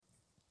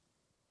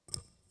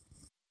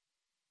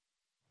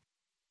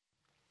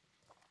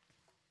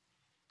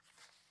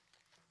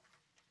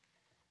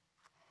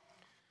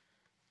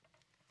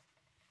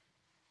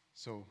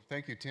So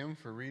thank you, Tim,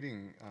 for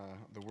reading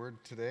the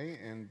word today.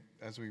 And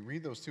as we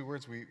read those two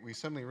words, we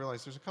suddenly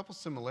realize there's a couple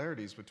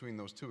similarities between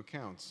those two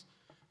accounts.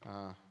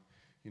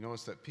 You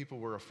notice that people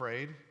were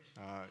afraid.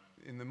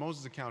 In the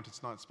Moses account,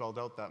 it's not spelled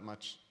out that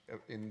much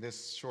in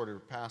this shorter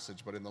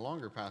passage, but in the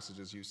longer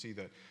passages, you see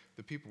that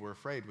the people were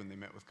afraid when they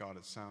met with God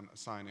at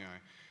Sinai.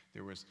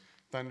 There was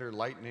thunder,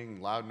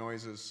 lightning, loud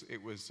noises.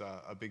 It was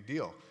a big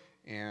deal.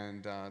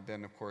 And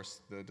then, of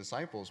course, the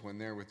disciples, when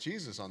they're with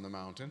Jesus on the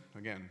mountain,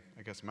 again,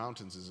 I guess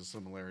mountains is a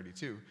similarity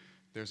too,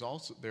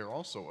 they're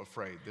also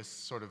afraid. This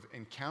sort of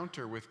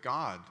encounter with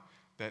God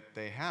that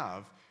they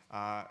have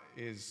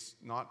is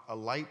not a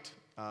light,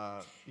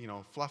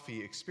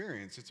 fluffy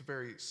experience. It's a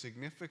very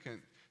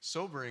significant,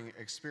 sobering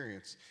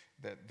experience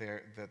that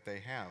they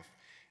have.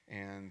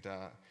 And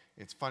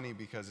it's funny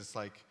because it's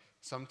like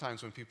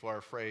sometimes when people are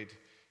afraid,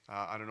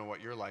 I don't know what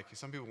you're like,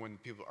 some people, when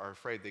people are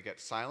afraid, they get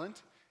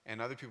silent. And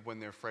other people,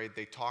 when they're afraid,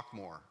 they talk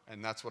more.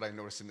 And that's what I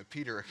noticed in the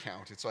Peter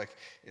account. It's like,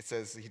 it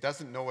says he he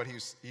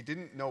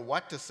didn't know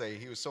what to say.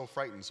 He was so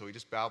frightened, so he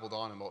just babbled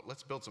on about,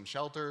 let's build some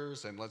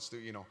shelters and let's do,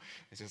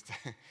 it's just,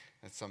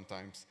 that's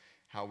sometimes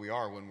how we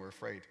are when we're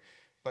afraid.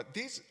 But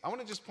I want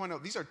to just point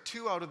out, these are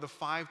 2 out of the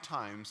 5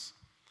 times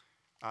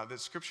that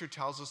Scripture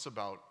tells us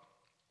about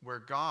where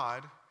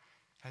God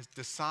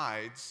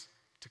decides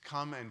to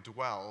come and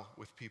dwell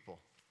with people.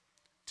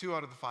 2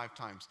 out of the 5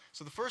 times.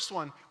 So the first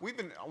one,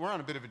 we're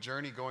on a bit of a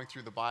journey going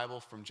through the Bible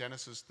from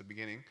Genesis, the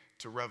beginning,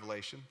 to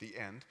Revelation, the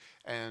end.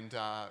 And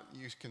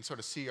you can sort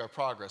of see our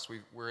progress.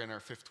 We're in our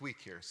 5th week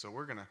here. So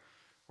we're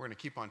gonna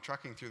keep on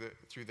trucking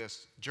through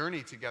this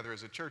journey together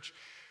as a church.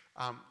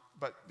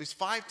 But there's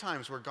 5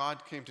 times where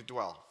God came to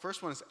dwell.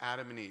 First one is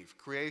Adam and Eve.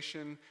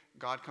 Creation,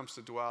 God comes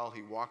to dwell.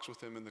 He walks with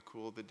them in the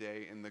cool of the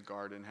day in the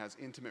garden, has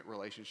intimate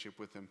relationship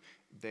with him.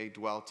 They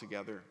dwell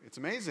together. It's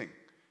amazing.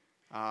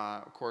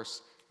 Of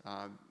course,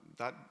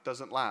 that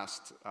doesn't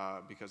last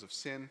because of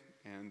sin.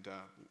 And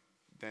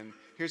then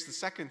here's the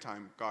second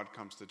time God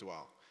comes to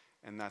dwell.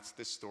 And that's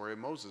this story of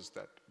Moses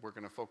that we're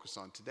going to focus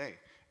on today.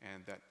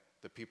 And that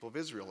the people of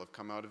Israel have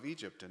come out of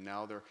Egypt. And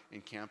now they're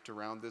encamped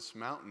around this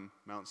mountain,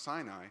 Mount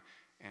Sinai.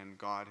 And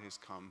God has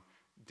come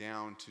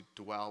down to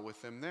dwell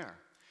with them there.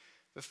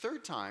 The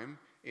third time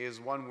is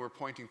one we're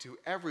pointing to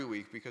every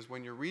week, because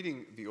when you're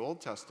reading the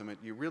Old Testament,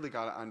 you really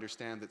got to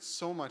understand that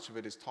so much of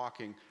it is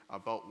talking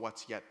about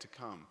what's yet to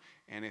come.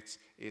 And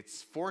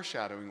it's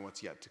foreshadowing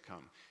what's yet to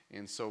come.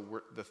 And so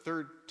the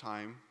third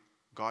time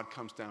God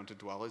comes down to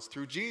dwell is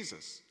through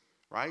Jesus,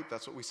 right?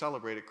 That's what we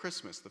celebrate at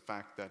Christmas, the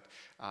fact that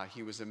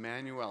he was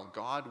Emmanuel,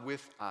 God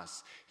with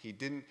us. He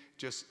didn't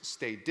just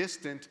stay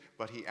distant,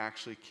 but he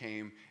actually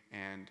came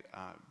and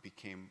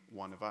became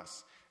one of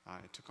us.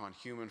 It took on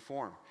human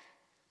form.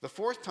 The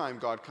fourth time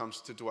God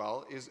comes to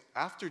dwell is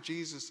after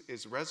Jesus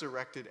is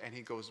resurrected and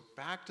he goes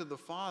back to the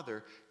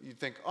Father. You'd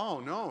think,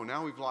 oh no,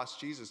 now we've lost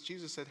Jesus.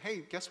 Jesus said,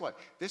 hey, guess what?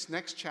 This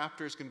next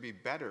chapter is going to be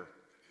better.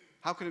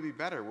 How can it be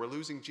better? We're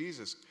losing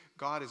Jesus.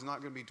 God is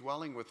not going to be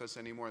dwelling with us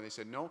anymore. And they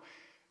said, no,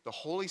 the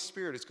Holy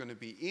Spirit is going to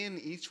be in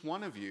each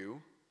one of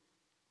you.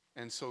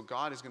 And so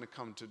God is going to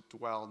come to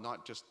dwell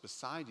not just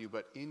beside you,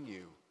 but in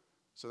you.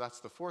 So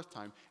that's the fourth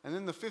time. And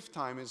then the fifth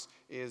time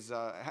is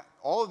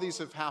all of these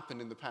have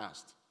happened in the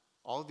past.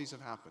 All of these have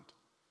happened.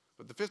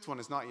 But the fifth one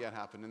has not yet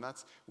happened, and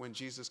that's when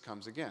Jesus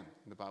comes again.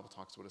 And the Bible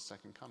talks about a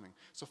second coming.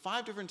 So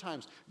 5 different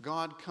times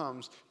God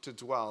comes to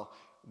dwell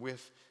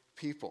with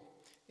people.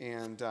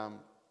 And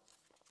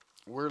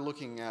we're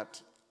looking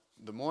at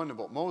the one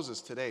about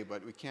Moses today,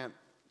 but we can't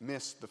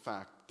miss the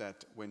fact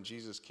that when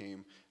Jesus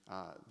came,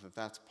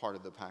 that's part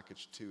of the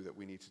package too that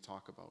we need to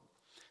talk about.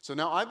 So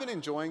now I've been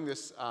enjoying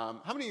this.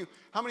 How many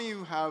of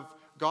you have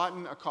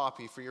gotten a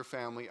copy for your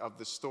family of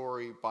the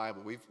Story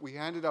Bible? We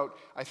handed out,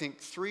 I think,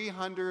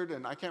 300,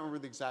 and I can't remember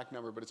the exact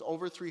number, but it's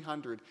over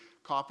 300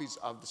 copies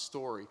of the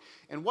story.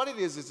 And what it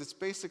is it's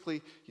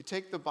basically you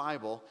take the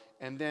Bible,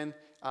 and then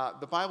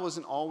the Bible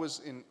isn't always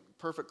in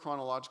perfect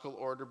chronological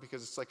order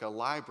because it's like a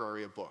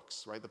library of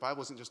books, right? The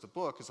Bible isn't just a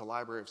book; it's a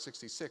library of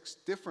 66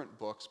 different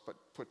books, but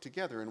put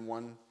together in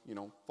one,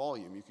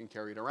 volume. You can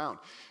carry it around,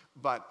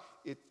 but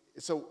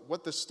So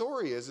what the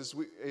story is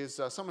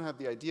someone had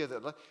the idea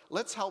that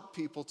let's help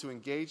people to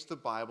engage the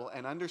Bible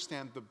and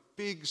understand the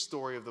big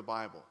story of the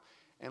Bible.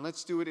 And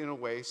let's do it in a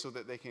way so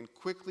that they can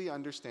quickly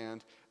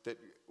understand that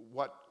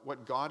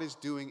what God is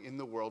doing in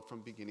the world from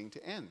beginning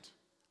to end,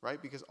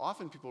 right? Because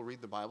often people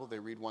read the Bible, they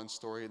read one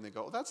story and they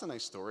go, oh, that's a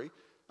nice story.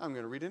 I'm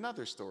going to read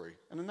another story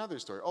and another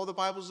story. Oh, the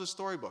Bible's a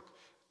storybook.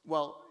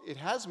 Well, it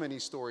has many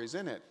stories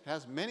in it. It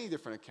has many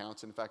different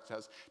accounts. In fact, it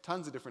has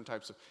tons of different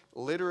types of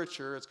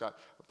literature. It's got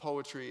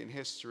poetry and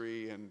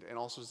history and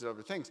all sorts of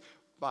other things.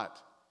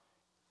 But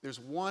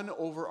there's one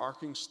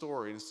overarching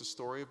story, and it's the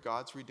story of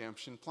God's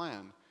redemption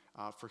plan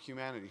for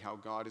humanity, how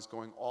God is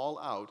going all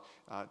out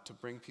to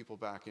bring people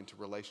back into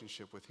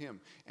relationship with him.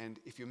 And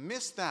if you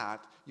miss that,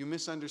 you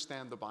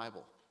misunderstand the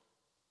Bible.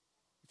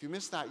 If you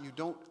miss that, you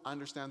don't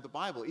understand the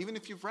Bible, even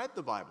if you've read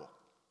the Bible.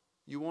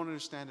 You won't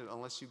understand it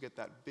unless you get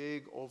that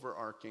big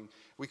overarching,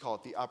 we call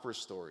it the upper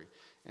story.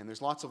 And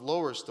there's lots of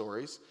lower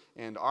stories,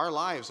 and our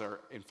lives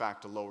are, in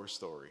fact, a lower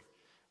story.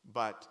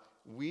 But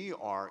we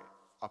are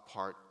a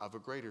part of a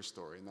greater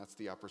story, and that's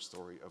the upper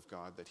story of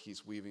God that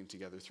he's weaving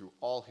together through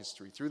all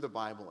history, through the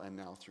Bible, and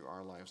now through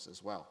our lives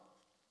as well.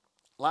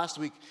 Last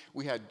week,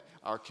 we had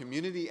our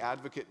community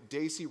advocate,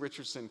 Daisy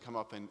Richardson, come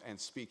up and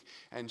speak.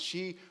 And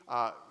she,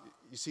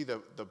 you see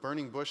the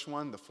burning bush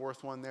one, the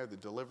fourth one there, the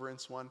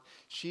deliverance one.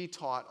 She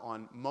taught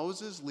on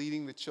Moses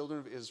leading the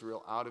children of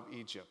Israel out of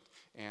Egypt,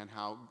 and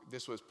how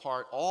this was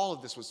all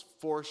of this was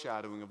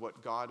foreshadowing of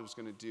what God was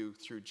going to do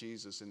through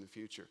Jesus in the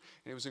future.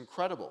 And it was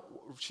incredible.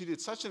 She did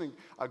such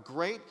a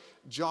great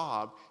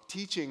job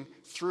teaching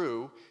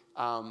through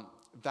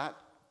that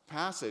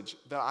passage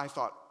that I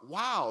thought,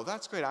 wow,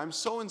 that's great. I'm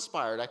so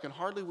inspired. I can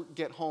hardly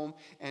get home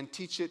and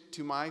teach it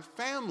to my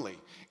family.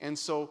 And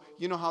so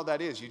you know how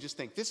that is. You just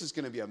think, this is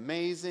going to be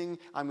amazing.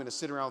 I'm going to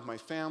sit around with my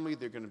family.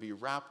 They're going to be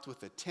wrapped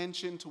with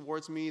attention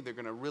towards me. They're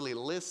going to really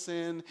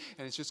listen.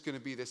 And it's just going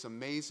to be this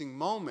amazing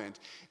moment.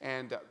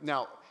 And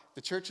now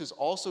the church is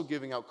also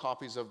giving out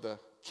copies of the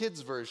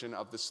kids version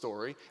of the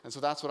story, and so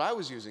that's what I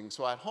was using.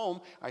 So at home,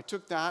 I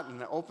took that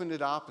and I opened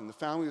it up, and the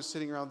family was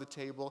sitting around the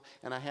table,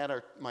 and I had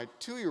my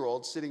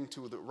 2-year-old sitting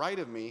to the right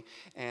of me,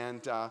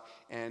 and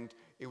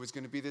it was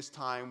going to be this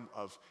time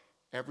of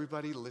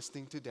everybody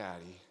listening to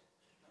Daddy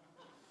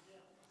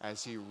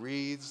as he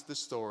reads the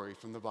story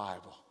from the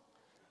Bible,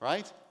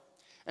 right?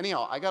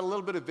 Anyhow, I got a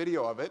little bit of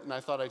video of it, and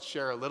I thought I'd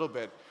share a little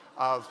bit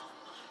of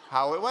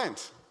how it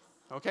went.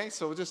 Okay,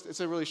 so it's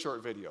a really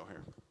short video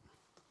here.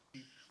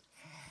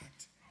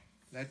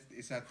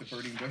 Is that the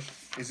burning bush?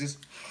 Is this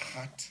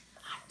hot?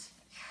 Hot.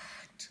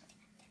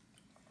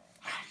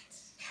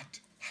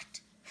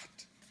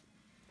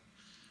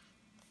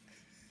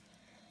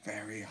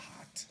 Very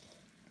hot.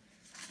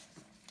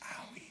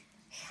 Owie,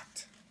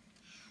 hot.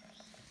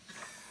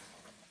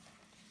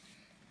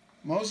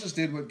 Moses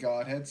did what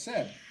God had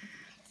said.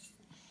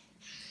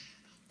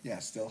 Yeah,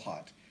 still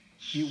hot.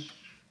 He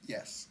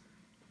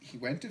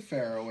went to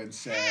Pharaoh and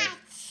said,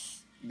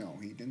 no,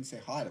 he didn't say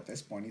hot at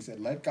this point. He said,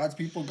 let God's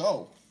people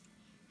go.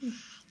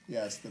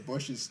 Yes, the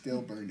bush is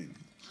still burning.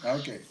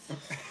 Okay.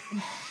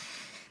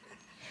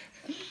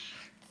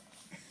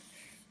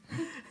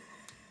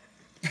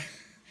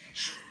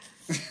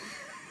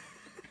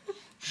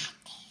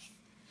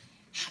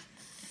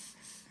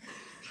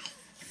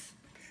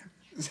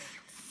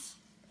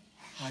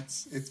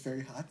 It's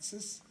very hot,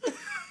 sis.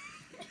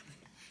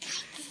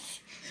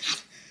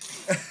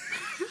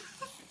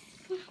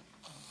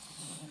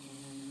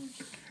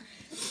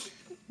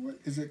 What,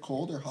 is it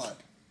cold or hot?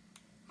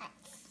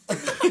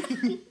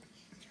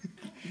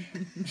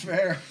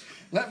 Pharaoh,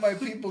 let my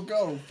people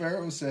go.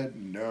 Pharaoh said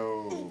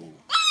no.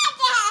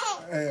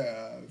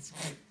 Yeah, that's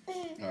good.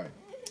 All right.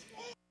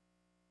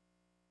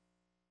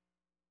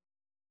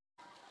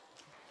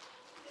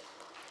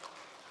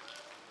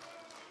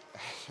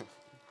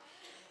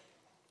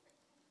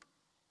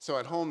 So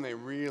at home, they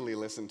really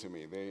listened to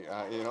me. They,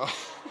 They knew it was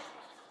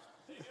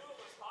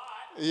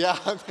hot. Yeah.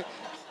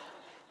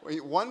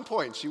 1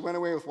 point. She went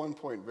away with 1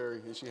 point.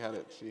 She had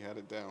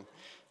it down.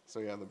 So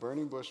yeah, the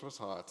burning bush was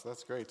hot.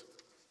 That's great.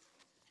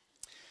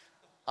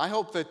 I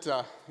hope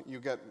that you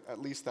get at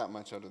least that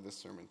much out of this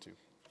sermon too.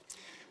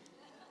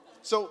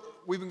 So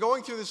we've been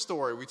going through this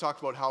story. We talked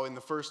about how in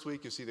the first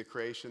week you see the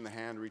creation, the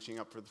hand reaching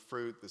up for the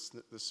fruit,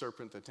 the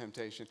serpent, the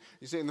temptation.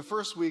 You see, in the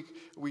first week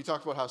we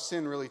talked about how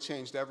sin really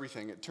changed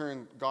everything. It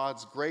turned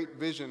God's great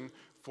vision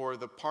for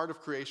the part of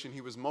creation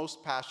he was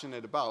most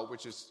passionate about,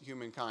 which is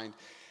humankind.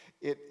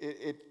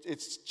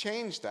 It's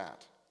changed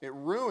that. It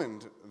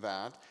ruined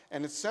that,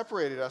 and it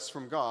separated us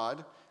from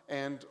God.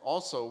 And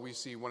also, we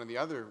see one of the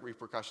other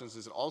repercussions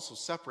is it also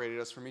separated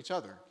us from each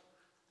other.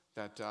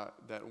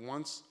 That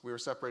once we were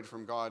separated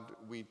from God,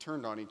 we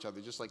turned on each other,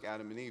 just like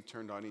Adam and Eve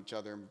turned on each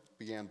other and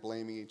began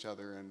blaming each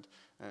other.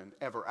 And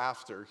ever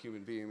after,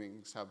 human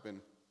beings have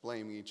been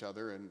blaming each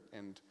other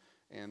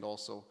and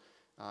also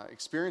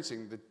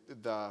experiencing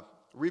the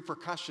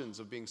repercussions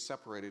of being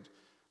separated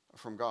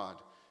from God.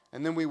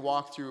 And then we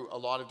walk through a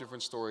lot of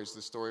different stories.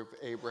 The story of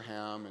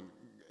Abraham, and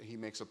he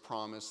makes a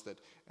promise that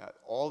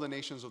all the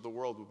nations of the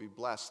world will be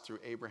blessed through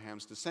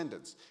Abraham's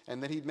descendants.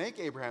 And that he'd make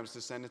Abraham's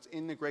descendants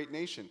into a great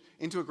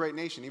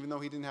nation, even though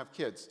he didn't have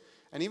kids.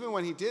 And even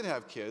when he did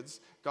have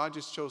kids, God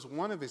just chose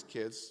one of his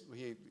kids,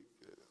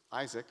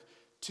 Isaac,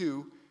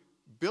 to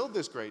build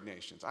this great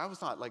nation. I always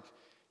thought, like,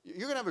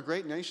 you're going to have a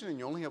great nation and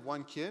you only have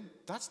one kid?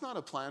 That's not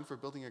a plan for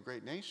building a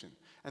great nation.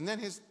 And then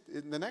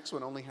the next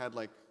one only had,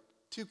 like,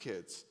 2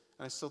 kids.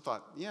 And I still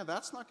thought, yeah,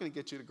 that's not going to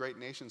get you to great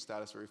nation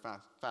status very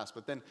fast.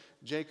 But then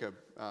Jacob,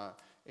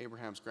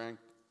 Abraham's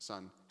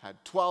grandson, had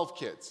 12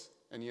 kids.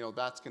 And,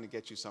 that's going to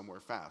get you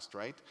somewhere fast,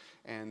 right?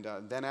 And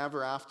then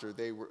ever after,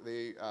 they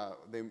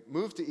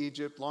moved to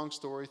Egypt, long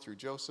story, through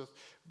Joseph.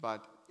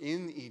 But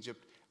in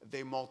Egypt,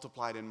 they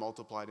multiplied and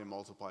multiplied and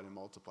multiplied and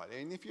multiplied.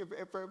 And if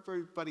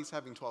everybody's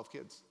having 12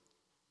 kids,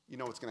 you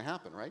know what's going to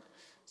happen, right?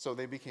 So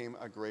they became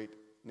a great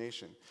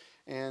nation.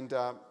 And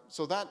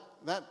so that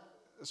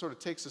sort of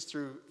takes us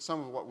through some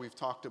of what we've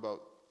talked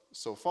about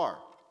so far.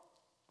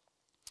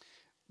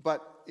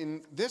 But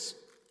in this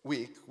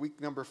week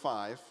number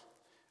 5,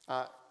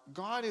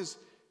 God is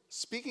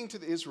speaking to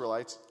the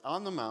Israelites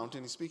on the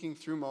mountain. He's speaking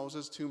through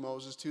Moses,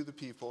 to the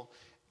people,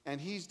 and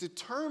he's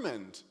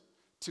determined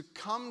to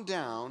come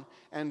down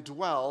and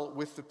dwell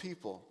with the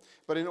people.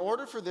 But in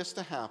order for this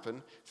to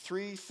happen,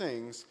 3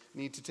 things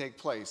need to take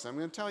place. I'm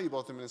going to tell you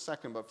about them in a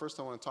second, but first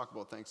I want to talk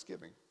about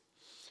Thanksgiving.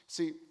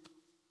 See,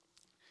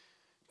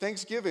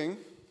 Thanksgiving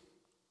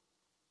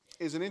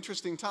is an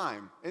interesting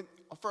time.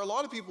 For a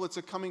lot of people, it's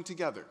a coming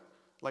together.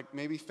 Like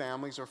maybe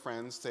families or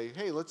friends say,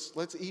 hey, let's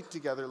eat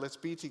together, let's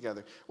be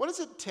together. What does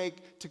it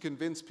take to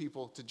convince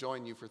people to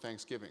join you for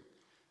Thanksgiving?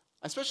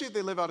 Especially if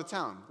they live out of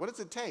town. What does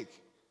it take,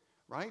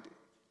 right?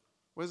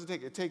 What does it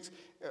take? It takes,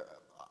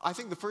 I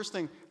think the first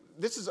thing,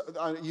 this is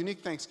a unique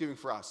Thanksgiving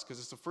for us because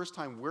it's the first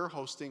time we're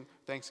hosting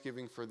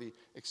Thanksgiving for the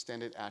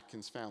extended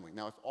Atkins family.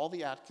 Now, if all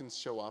the Atkins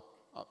show up,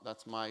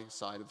 that's my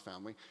side of the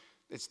family,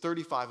 it's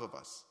 35 of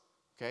us.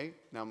 Okay?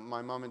 Now,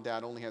 my mom and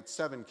dad only had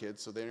 7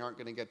 kids, so they aren't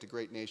going to get to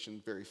Great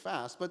Nation very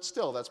fast, but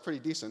still, that's pretty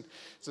decent.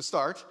 It's a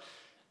start.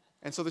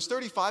 And so there's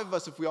 35 of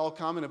us if we all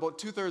come, and about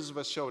 2/3 of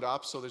us showed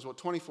up, so there's about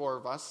 24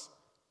 of us.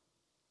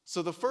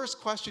 So the first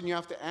question you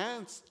have to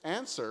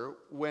answer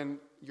when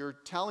you're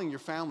telling your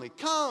family,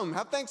 come,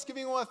 have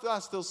Thanksgiving with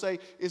us, they'll say,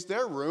 is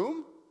there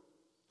room?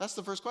 That's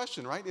the first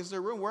question, right? Is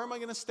there room? Where am I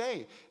going to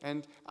stay?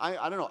 And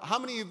I don't know. How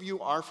many of you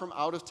are from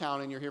out of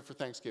town and you're here for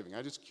Thanksgiving?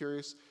 I'm just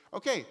curious.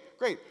 Okay,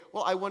 great.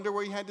 Well, I wonder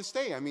where you had to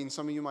stay. I mean,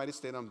 some of you might have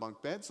stayed on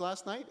bunk beds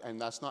last night, and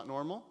that's not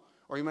normal.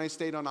 Or you might have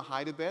stayed on a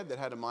hide-a-bed that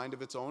had a mind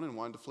of its own and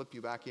wanted to flip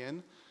you back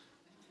in.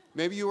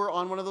 Maybe you were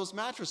on one of those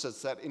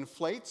mattresses that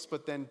inflates,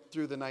 but then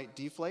through the night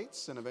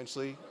deflates, and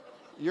eventually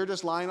you're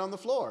just lying on the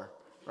floor,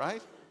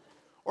 right?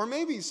 Or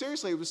maybe,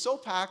 seriously, it was so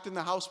packed in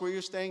the house where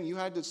you're staying, you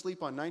had to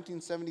sleep on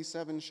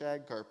 1977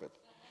 shag carpet.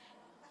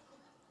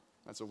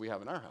 That's what we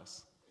have in our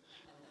house.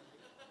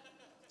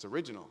 It's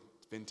original.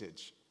 It's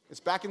vintage. It's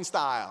back in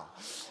style.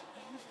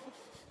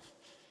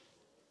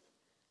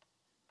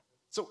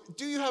 So,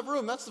 do you have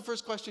room? That's the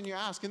first question you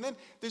ask. And then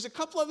there's a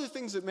couple other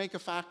things that make a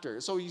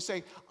factor. So you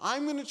say,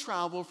 I'm going to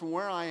travel from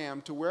where I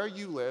am to where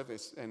you live,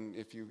 and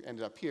if you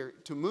ended up here,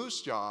 to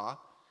Moose Jaw.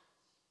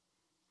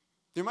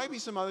 There might be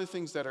some other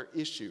things that are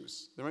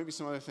issues. There might be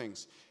some other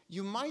things.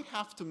 You might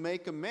have to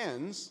make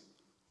amends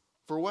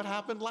for what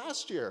happened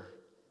last year.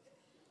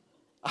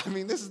 I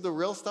mean, this is the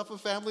real stuff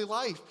of family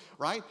life,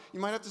 right? You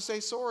might have to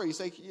say sorry. You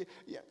say,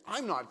 yeah,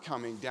 I'm not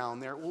coming down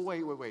there. Well,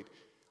 wait.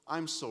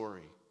 I'm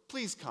sorry.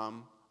 Please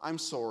come. I'm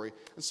sorry.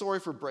 I'm sorry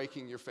for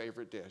breaking your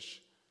favorite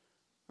dish.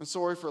 I'm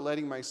sorry for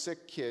letting my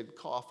sick kid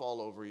cough all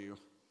over you.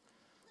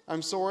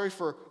 I'm sorry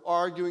for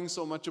arguing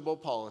so much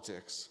about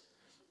politics.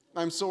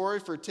 I'm sorry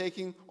for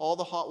taking all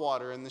the hot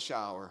water in the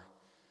shower.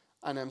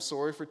 And I'm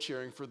sorry for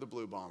cheering for the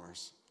Blue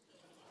Bombers.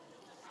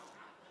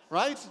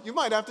 Right? You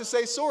might have to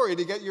say sorry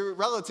to get your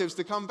relatives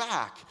to come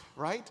back,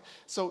 right?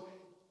 So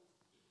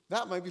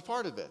that might be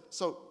part of it.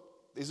 So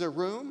is there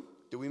room?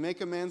 Do we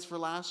make amends for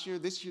last year?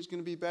 This year's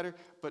going to be better.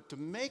 But to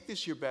make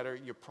this year better,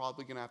 you're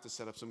probably going to have to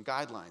set up some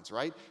guidelines,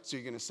 right? So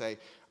you're going to say,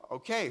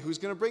 okay, who's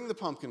going to bring the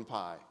pumpkin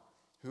pie?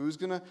 Who's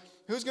going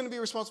to be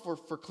responsible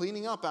for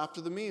cleaning up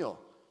after the meal?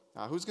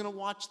 Who's going to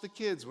watch the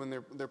kids when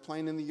they're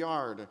playing in the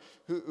yard?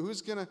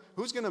 Who's going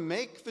to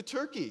make the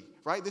turkey?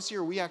 Right? This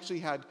year we actually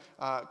had,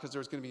 because there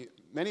was going to be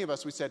many of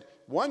us, we said,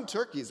 1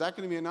 turkey, is that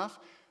going to be enough?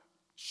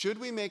 Should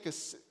we make a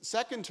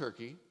second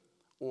turkey,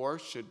 or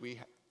should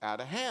we add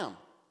a ham?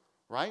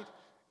 Right?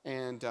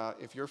 And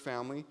if your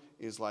family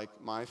is like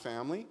my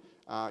family,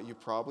 you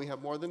probably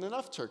have more than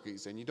enough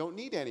turkeys, and you don't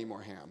need any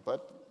more ham.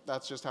 But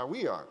that's just how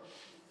we are,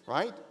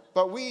 right?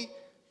 But we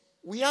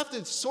have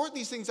to sort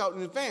these things out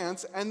in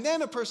advance, and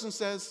then a person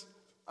says,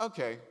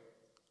 okay,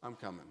 I'm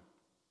coming.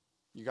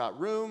 You got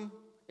room.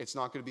 It's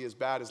not going to be as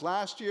bad as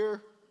last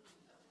year.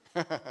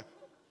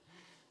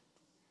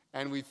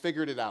 And we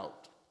figured it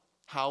out,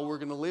 how we're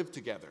going to live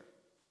together,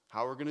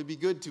 how we're going to be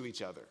good to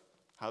each other,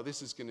 how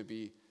this is going to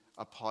be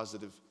a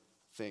positive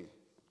thing.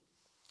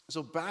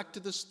 So back to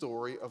the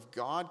story of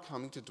God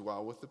coming to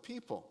dwell with the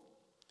people.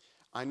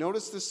 I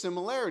noticed this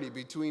similarity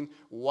between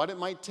what it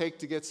might take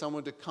to get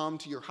someone to come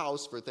to your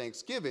house for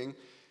Thanksgiving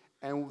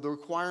and the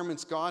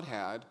requirements God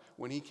had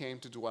when he came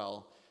to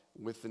dwell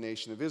with the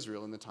nation of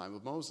Israel in the time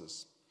of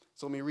Moses.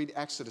 So let me read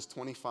Exodus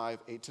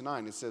 25,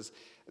 8-9. It says,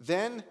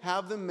 then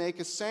have them make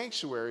a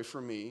sanctuary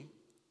for me,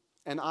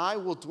 and I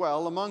will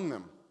dwell among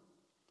them.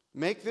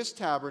 Make this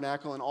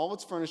tabernacle and all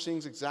its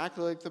furnishings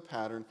exactly like the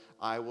pattern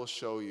I will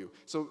show you.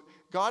 So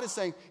God is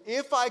saying,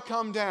 if I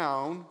come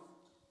down,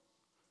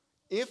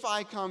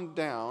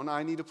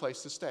 I need a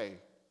place to stay.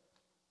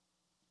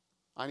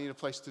 I need a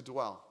place to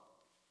dwell.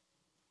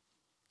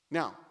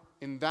 Now,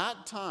 in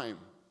that time,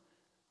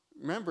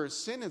 remember,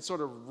 sin had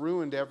sort of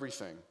ruined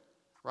everything,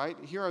 right?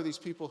 Here are these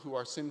people who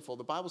are sinful.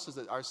 The Bible says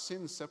that our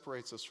sin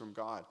separates us from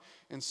God.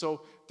 And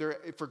so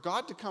for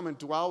God to come and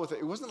dwell with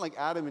it wasn't like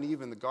Adam and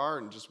Eve in the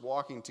garden just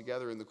walking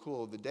together in the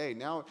cool of the day.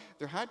 Now,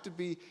 there had to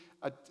be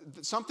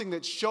something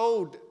that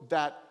showed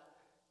that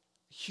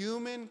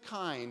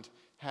Humankind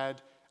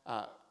had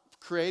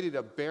created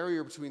a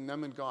barrier between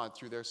them and God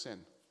through their sin.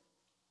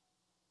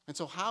 And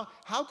so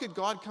how could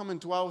God come and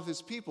dwell with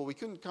his people? We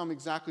couldn't come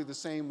exactly the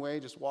same way,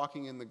 just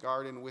walking in the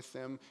garden with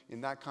them in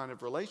that kind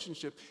of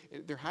relationship.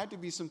 There had to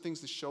be some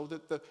things to show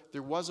that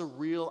there was a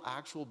real,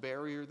 actual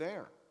barrier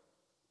there.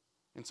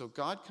 And so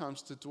God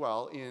comes to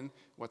dwell in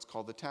what's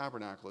called the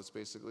tabernacle.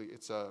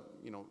 It's a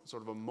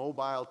sort of a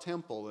mobile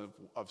temple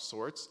of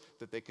sorts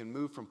that they can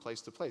move from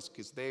place to place,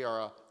 because they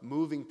are a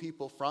moving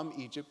people from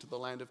Egypt to the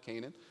land of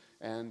Canaan,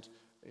 and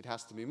it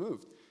has to be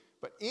moved.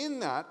 But in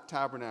that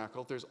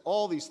tabernacle, there's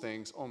all these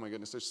things. Oh my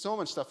goodness, there's so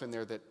much stuff in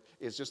there that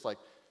is just like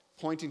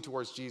pointing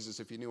towards Jesus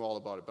if you knew all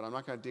about it. But I'm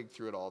not going to dig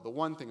through it all. The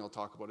one thing I'll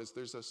talk about is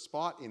there's a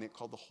spot in it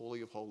called the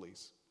Holy of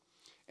Holies.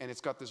 And it's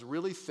got this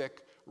really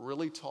thick,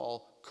 really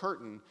tall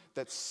curtain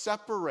that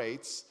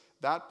separates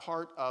that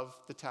part of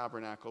the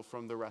tabernacle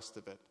from the rest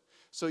of it.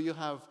 So you'll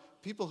have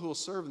people who will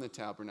serve in the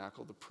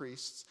tabernacle, the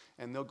priests,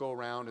 and they'll go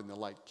around and they'll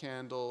light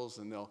candles,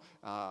 and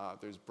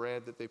there's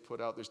bread that they put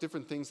out. There's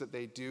different things that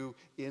they do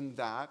in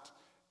that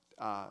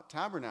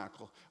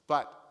tabernacle.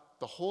 But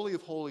the Holy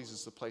of Holies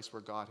is the place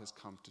where God has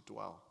come to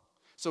dwell.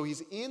 So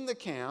he's in the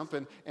camp,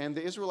 and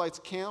the Israelites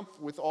camp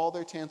with all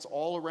their tents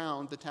all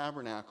around the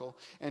tabernacle,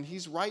 and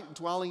he's right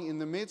dwelling in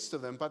the midst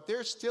of them, but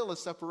there's still a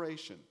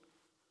separation.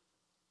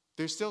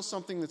 There's still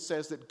something that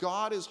says that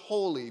God is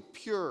holy,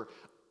 pure,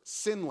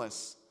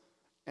 sinless,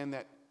 and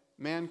that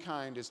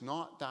mankind is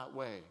not that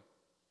way,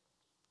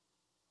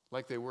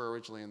 like they were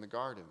originally in the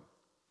garden.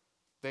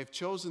 They've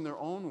chosen their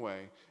own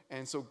way,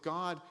 and so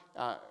God,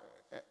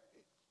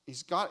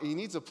 he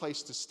needs a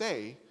place to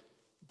stay,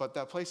 but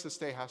that place to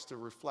stay has to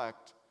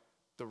reflect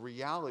the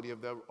reality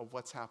of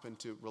what's happened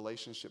to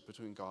relationship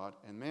between God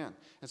and man.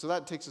 And so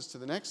that takes us to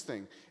the next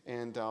thing,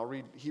 and I'll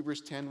read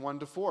Hebrews 10,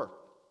 1-4.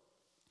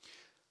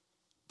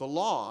 The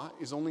law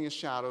is only a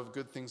shadow of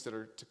good things that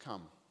are to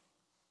come,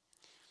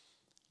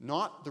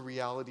 not the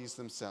realities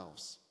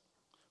themselves.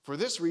 For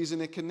this reason,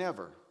 it can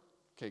never.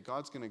 Okay,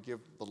 God's going to give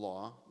the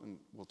law, and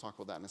we'll talk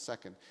about that in a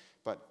second,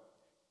 but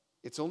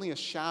it's only a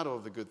shadow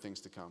of the good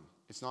things to come.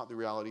 It's not the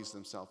realities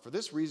themselves. For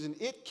this reason,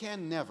 it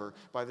can never,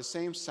 by the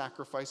same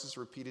sacrifices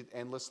repeated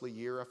endlessly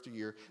year after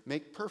year,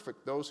 make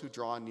perfect those who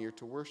draw near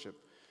to worship.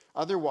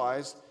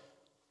 Otherwise,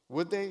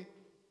 would they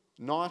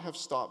not have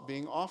stopped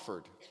being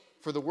offered?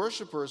 For the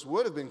worshipers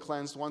would have been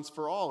cleansed once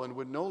for all and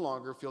would no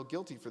longer feel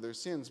guilty for their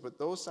sins, but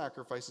those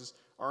sacrifices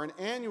are an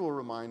annual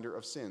reminder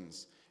of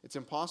sins. It's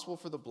impossible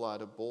for the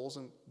blood of bulls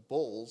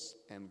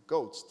and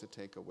goats to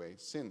take away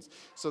sins.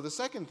 So the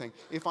second thing,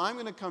 if I'm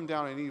going to come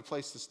down, I need a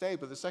place to stay.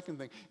 But the second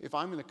thing, if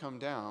I'm going to come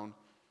down,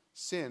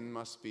 sin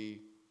must be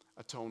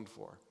atoned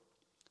for.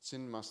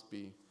 Sin must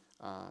be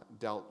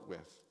dealt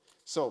with.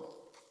 So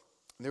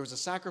there was a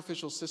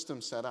sacrificial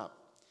system set up.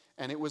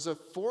 And it was a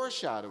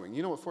foreshadowing.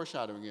 You know what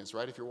foreshadowing is,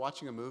 right? If you're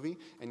watching a movie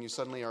and you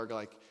suddenly are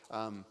like,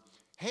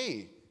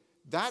 hey,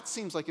 that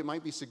seems like it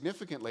might be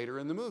significant later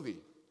in the movie.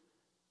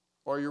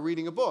 Or you're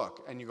reading a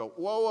book and you go,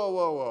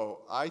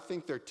 whoa. I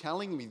think they're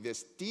telling me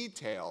this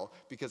detail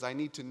because I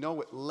need to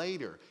know it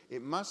later.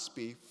 It must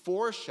be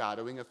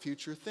foreshadowing a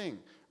future thing,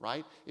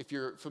 right? If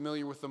you're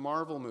familiar with the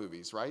Marvel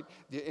movies, right?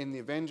 In the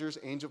Avengers,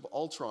 Age of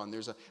Ultron,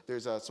 there's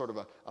a sort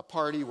of a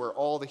party where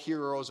all the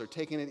heroes are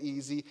taking it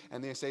easy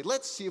and they say,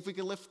 let's see if we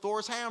can lift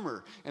Thor's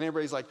hammer. And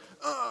everybody's like,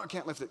 oh, I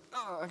can't lift it.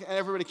 Oh, and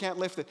everybody can't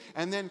lift it.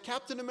 And then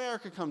Captain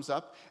America comes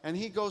up and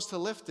he goes to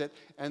lift it,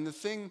 and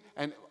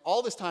and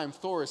all this time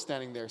Thor is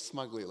standing there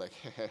smugly like,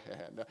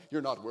 no,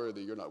 you're not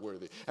worthy.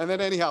 And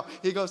then anyhow,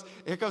 here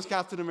goes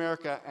Captain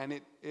America,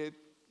 and it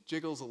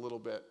jiggles a little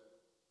bit,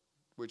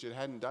 which it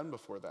hadn't done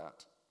before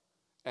that.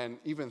 And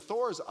even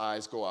Thor's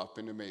eyes go up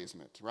in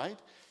amazement, right?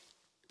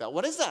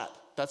 What is that?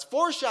 That's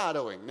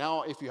foreshadowing.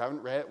 Now, if you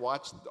haven't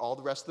watched all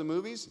the rest of the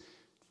movies,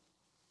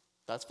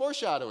 that's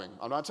foreshadowing.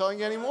 I'm not telling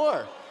you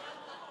anymore.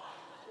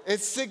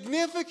 It's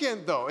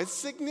significant, though. It's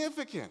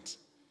significant.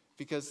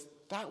 Because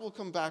that will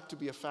come back to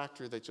be a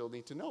factor that you'll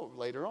need to know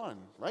later on,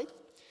 right?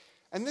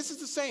 And this is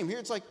the same. Here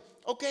it's like,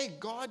 okay,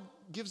 God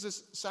gives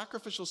this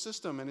sacrificial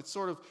system, and it's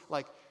sort of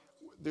like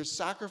there's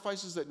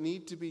sacrifices that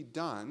need to be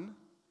done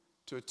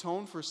to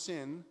atone for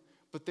sin,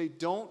 but they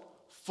don't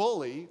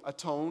fully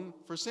atone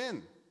for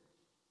sin.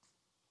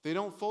 They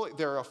don't fully,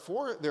 they're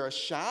a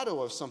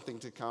shadow of something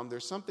to come.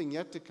 There's something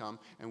yet to come,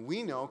 and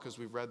we know, because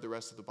we've read the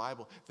rest of the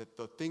Bible, that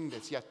the thing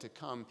that's yet to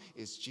come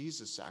is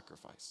Jesus'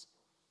 sacrifice.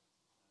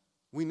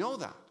 We know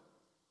that.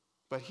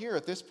 But here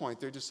at this point,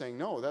 they're just saying,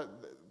 no, that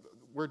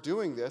we're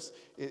doing this.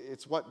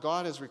 It's what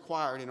God has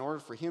required in order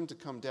for him to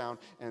come down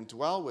and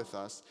dwell with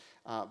us.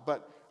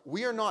 But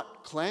we are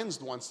not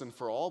cleansed once and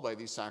for all by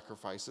these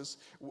sacrifices.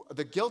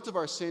 The guilt of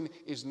our sin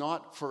is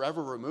not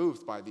forever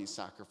removed by these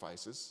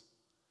sacrifices.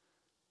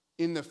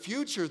 In the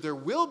future, there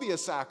will be a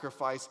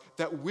sacrifice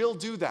that will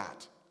do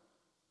that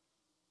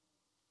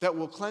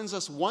will cleanse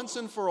us once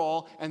and for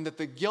all, and that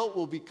the guilt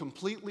will be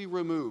completely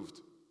removed.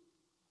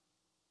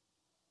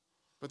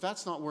 But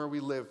that's not where we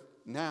live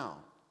now.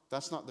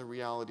 That's not the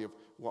reality of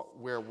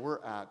where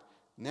we're at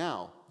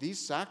Now, these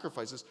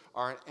sacrifices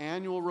are an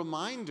annual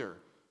reminder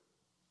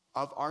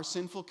of our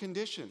sinful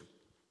condition,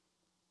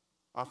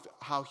 of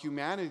how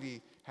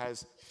humanity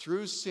has,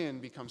 through sin,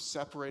 become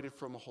separated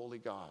from a holy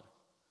God.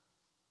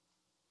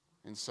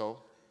 And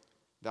so,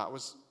 that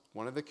was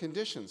one of the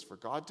conditions for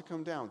God to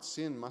come down.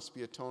 Sin must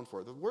be atoned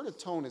for. The word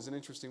atone is an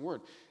interesting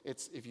word.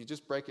 It's, if you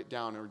just break it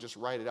down or just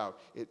write it out,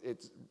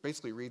 it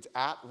basically reads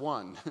at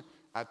one.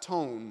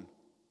 Atone,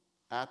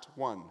 at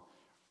one.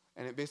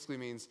 And it basically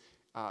means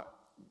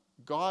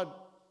God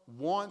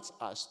wants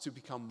us to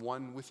become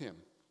one with him.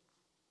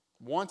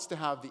 Wants to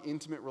have the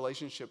intimate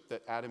relationship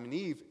that Adam and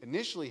Eve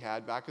initially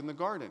had back in the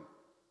garden.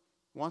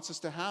 Wants us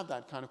to have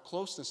that kind of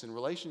closeness and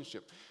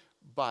relationship.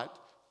 But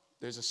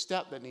there's a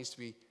step that needs to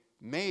be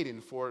made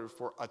in order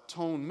for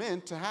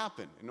atonement to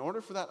happen. In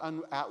order for that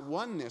at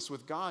oneness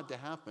with God to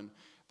happen,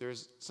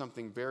 there's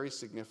something very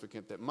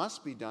significant that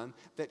must be done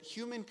that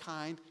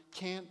humankind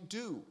can't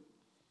do.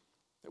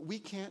 That we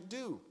can't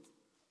do.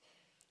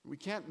 We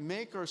can't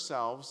make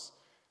ourselves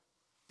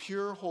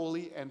pure,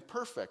 holy, and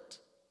perfect.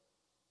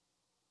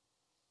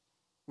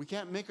 We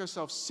can't make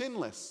ourselves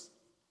sinless.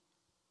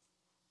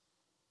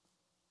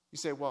 You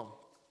say, well,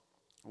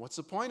 what's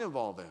the point of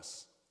all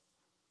this?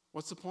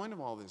 What's the point of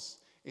all this?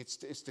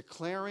 It's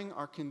declaring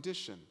our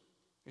condition.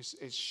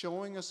 It's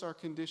showing us our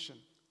condition.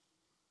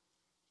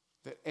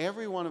 That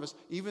every one of us,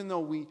 even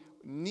though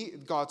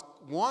God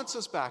wants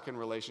us back in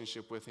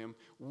relationship with him,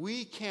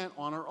 we can't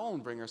on our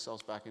own bring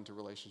ourselves back into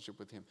relationship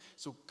with him.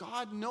 So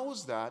God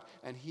knows that,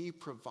 and he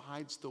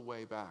provides the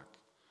way back.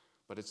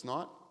 But it's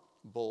not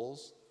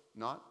bulls,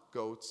 not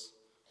goats.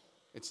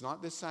 It's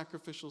not this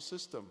sacrificial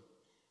system.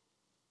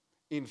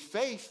 In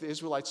faith, the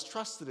Israelites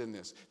trusted in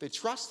this. They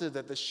trusted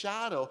that the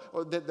shadow,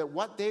 or that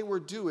what they were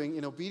doing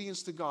in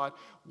obedience to God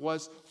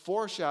was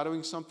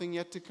foreshadowing something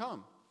yet to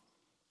come.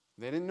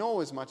 They didn't know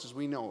as much as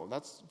we know.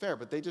 That's fair,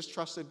 but they just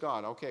trusted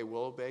God. Okay,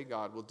 we'll obey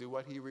God. We'll do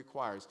what he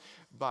requires.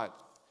 But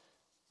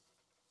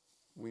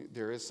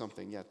there is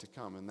something yet to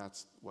come, and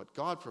that's what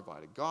God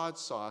provided. God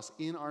saw us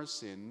in our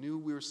sin, knew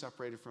we were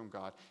separated from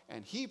God,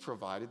 and he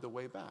provided the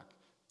way back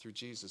through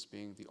Jesus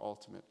being the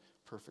ultimate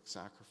perfect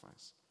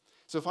sacrifice.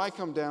 So if I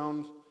come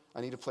down,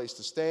 I need a place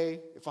to stay.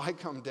 If I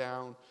come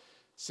down,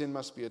 sin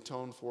must be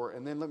atoned for.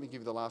 And then let me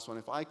give you the last one.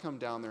 If I come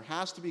down, there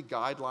has to be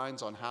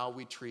guidelines on how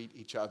we treat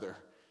each other.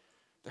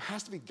 There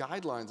has to be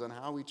guidelines on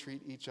how we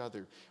treat each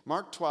other.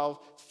 Mark 12,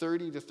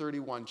 30 to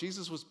 31,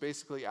 Jesus was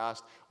basically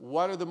asked,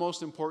 what are the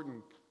most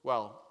important,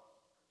 well,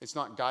 it's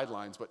not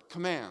guidelines, but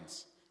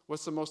commands.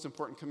 What's the most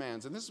important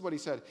commands? And this is what he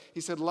said.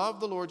 He said,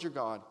 love the Lord your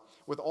God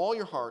with all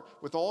your heart,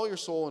 with all your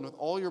soul, and with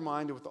all your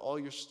mind, and with all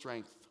your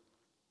strength.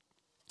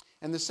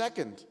 And the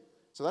second,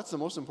 so that's the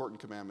most important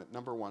commandment.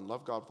 Number one,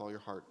 love God with all your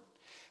heart.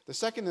 The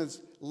second is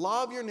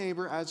love your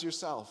neighbor as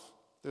yourself.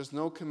 There's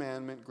no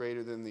commandment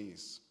greater than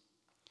these.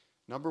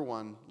 Number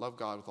one, love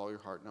God with all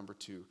your heart. Number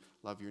two,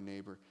 love your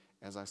neighbor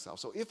as thyself.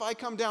 So if I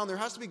come down, there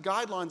has to be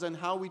guidelines on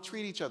how we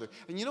treat each other.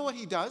 And you know what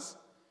he does?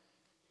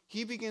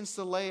 He begins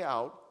to lay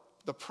out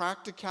the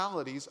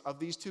practicalities of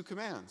these two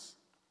commands.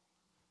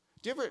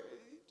 Do you ever,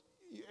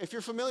 if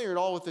you're familiar at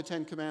all with the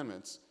Ten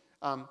Commandments,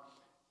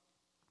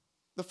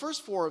 the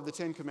first four of the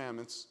Ten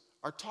Commandments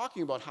are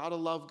talking about how to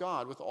love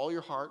God with all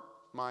your heart,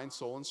 mind,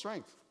 soul, and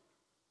strength.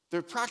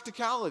 They're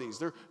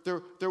practicalities.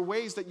 They're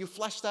ways that you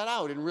flesh that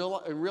out in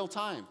real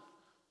time.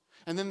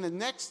 And then the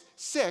next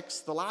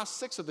six, the last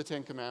six of the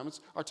Ten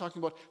Commandments, are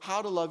talking about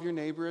how to love your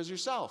neighbor as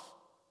yourself.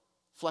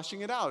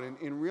 Fleshing it out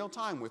in real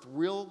time with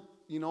real,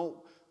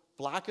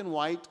 black and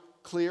white,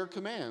 clear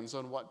commands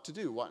on what to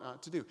do, what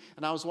not to do.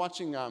 And I was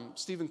watching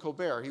Stephen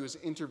Colbert. He was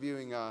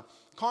interviewing a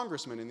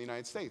congressman in the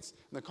United States.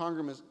 And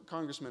the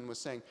congressman was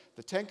saying,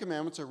 the Ten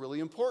Commandments are really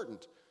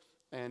important.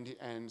 And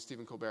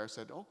Stephen Colbert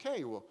said,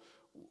 okay, well,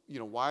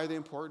 why are they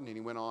important? And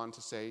he went on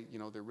to say,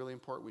 they're really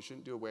important. We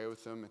shouldn't do away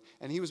with them.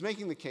 And he was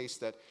making the case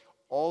that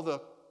all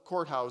the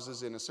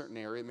courthouses in a certain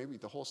area, maybe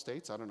the whole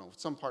states, I don't know,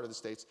 some part of the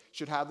states,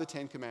 should have the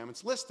Ten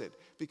Commandments listed.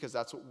 Because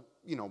that's what,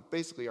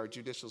 basically our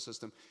judicial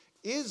system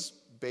is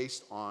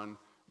based on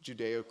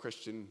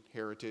Judeo-Christian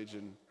heritage.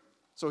 And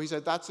so he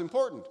said, that's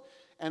important.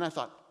 And I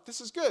thought, this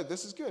is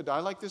good. I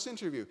like this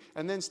interview.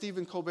 And then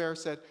Stephen Colbert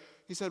said,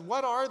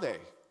 what are they?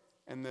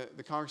 And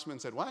the congressman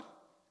said, what?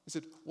 He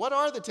said, what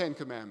are the Ten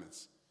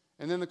Commandments?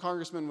 And then the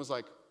congressman was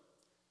like,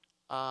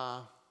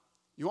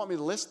 you want me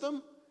to list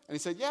them? And he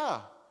said,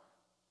 yeah.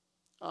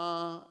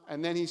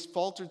 And then he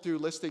faltered through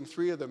listing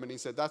three of them, and he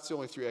said, that's the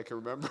only three I can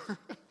remember.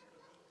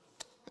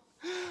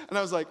 And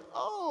I was like,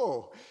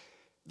 oh,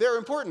 they're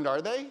important,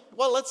 are they?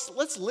 Well,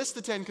 let's list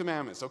the Ten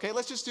Commandments, okay?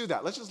 Let's just do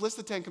that. Let's just list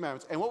the Ten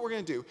Commandments. And what we're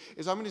going to do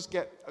is I'm going to just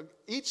get,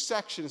 each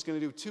section is going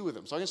to do two of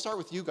them. So I'm going to start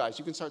with you guys.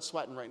 You can start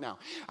sweating right now.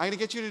 I'm going to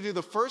get you to do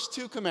the first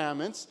two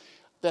commandments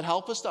that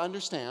help us to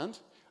understand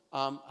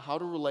how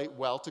to relate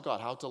well to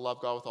God, how to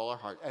love God with all our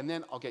heart. And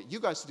then I'll get you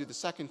guys to do the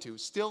second two,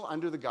 still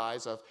under the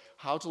guise of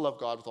how to love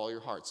God with all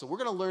your heart. So we're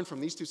going to learn from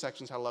these two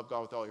sections how to love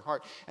God with all your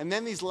heart. And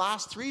then these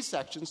last three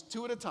sections,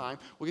 two at a time,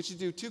 we'll get you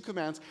to do two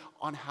commands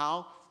on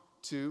how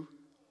to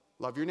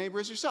love your neighbor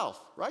as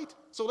yourself, right?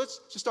 So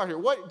let's just start here.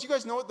 Do you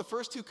guys know what the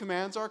first two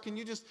commands are? Can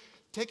you just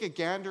take a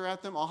gander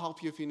at them? I'll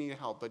help you if you need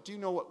help. But do you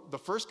know what the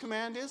first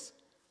command is?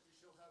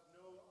 You shall have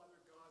no other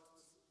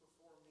gods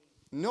before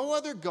me. No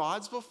other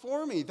gods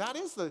before me. That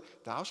is the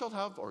thou shalt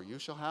have, or you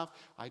shall have.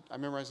 I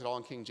memorized it all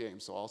in King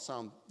James, so I'll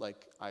sound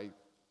like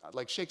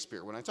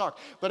Shakespeare when I talk.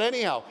 But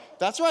anyhow,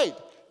 that's right.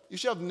 You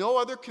shall have no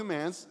other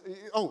commands.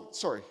 Oh,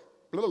 sorry.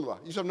 Blah, blah, blah.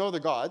 You shall have no other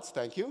gods,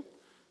 thank you,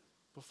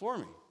 before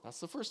me. That's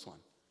the first one.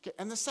 Okay,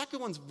 and the second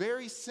one's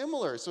very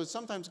similar, so it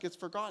sometimes gets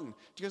forgotten. Do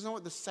you guys know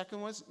what the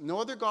second was? No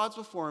other gods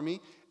before me.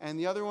 And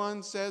the other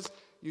one says,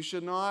 you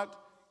should not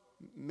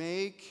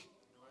make...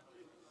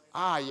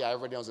 yeah,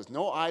 everybody knows this.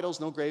 No idols,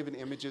 no graven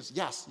images.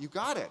 Yes, you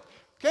got it.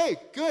 Okay,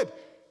 good.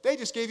 They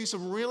just gave you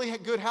some really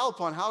good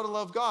help on how to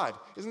love God.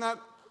 Isn't that...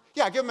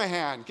 Yeah, give them a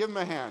hand. Give them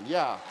a hand.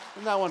 Yeah,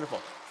 isn't that wonderful?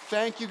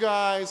 Thank you,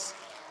 guys.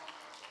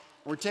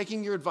 We're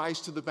taking your advice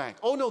to the bank.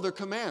 Oh, no, they're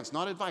commands,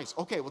 not advice.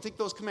 Okay, we'll take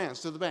those commands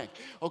to the bank.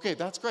 Okay,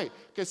 that's great.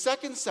 Okay,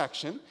 second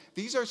section,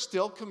 these are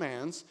still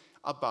commands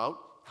about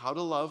how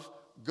to love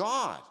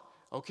God.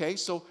 Okay,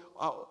 so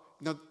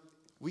now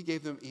we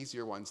gave them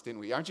easier ones, didn't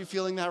we? Aren't you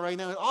feeling that right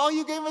now? Oh,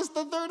 you gave us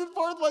the third and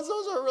fourth ones.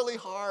 Those are really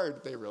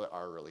hard. They really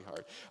are really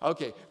hard.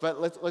 Okay, but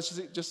let's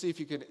just see if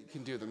you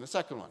can do them. The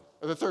second one,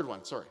 or the third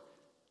one, sorry.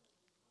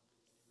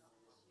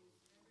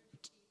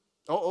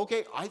 Oh,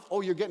 okay.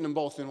 You're getting them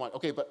both in one.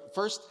 Okay, but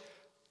first,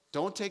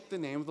 don't take the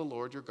name of the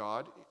Lord your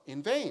God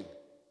in vain,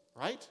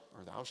 right?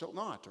 Or thou shalt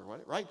not, or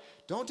what, right?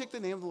 Don't take the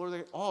name of the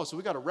Lord. So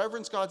we got to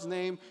reverence God's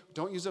name.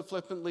 Don't use it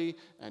flippantly,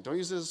 and don't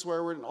use it as a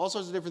swear word, and all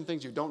sorts of different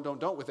things you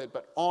don't with it,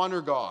 but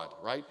honor God,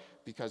 right?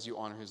 Because you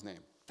honor his name.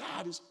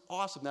 That is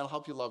awesome. That'll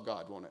help you love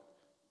God, won't it?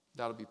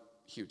 That'll be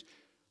huge.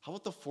 How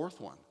about the fourth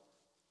one?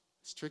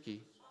 It's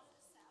tricky.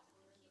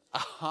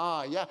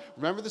 Aha, yeah.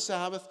 Remember the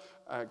Sabbath.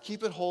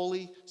 Keep it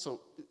holy.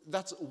 So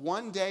that's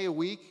one day a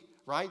week,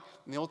 right?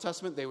 In the Old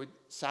Testament,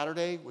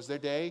 Saturday was their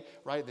day,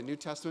 right? The New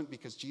Testament,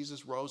 because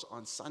Jesus rose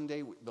on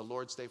Sunday, the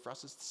Lord's day for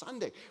us is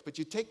Sunday. But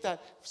you take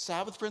that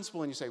Sabbath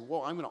principle and you say,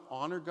 whoa, I'm going to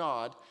honor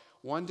God.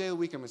 One day a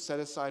week, I'm going to set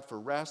aside for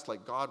rest,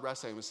 like God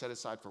rests. I'm going to set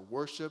aside for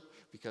worship,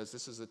 because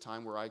this is the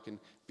time where I can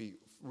be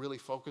really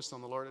focused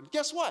on the Lord. And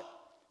guess what?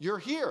 You're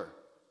here.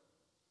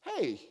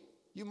 Hey,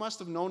 you must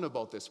have known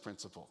about this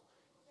principle.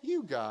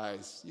 You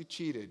guys, you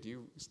cheated.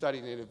 You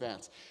studied in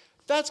advance.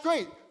 That's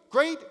great.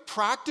 Great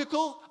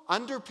practical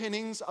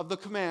underpinnings of the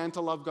command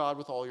to love God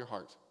with all your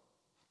heart.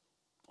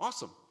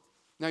 Awesome.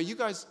 Now, you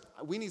guys,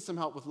 we need some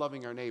help with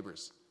loving our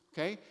neighbors.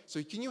 Okay?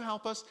 So can you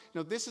help us?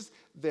 Now, this is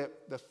the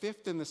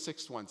fifth and the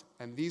sixth ones.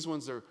 And these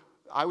ones are,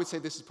 I would say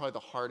this is probably the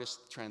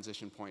hardest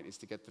transition point, is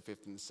to get the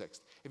fifth and the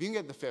sixth. If you can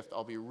get the fifth,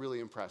 I'll be really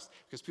impressed,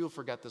 because people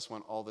forget this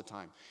one all the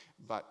time.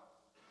 But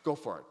go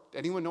for it.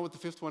 Anyone know what the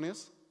fifth one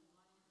is?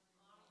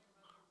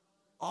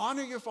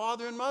 Honor your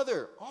father and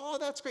mother. Oh,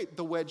 that's great.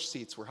 The wedge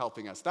seats were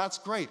helping us. That's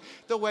great.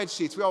 The wedge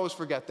seats, we always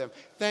forget them.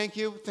 Thank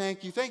you,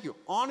 thank you, thank you.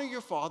 Honor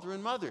your father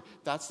and mother.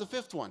 That's the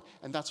fifth one.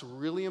 And that's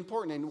really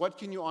important. And what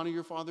can you honor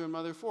your father and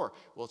mother for?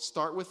 Well,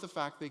 start with the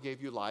fact they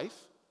gave you life.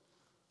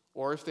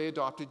 Or if they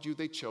adopted you,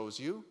 they chose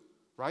you.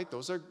 Right?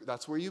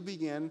 That's where you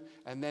begin.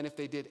 And then if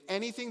they did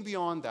anything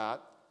beyond that,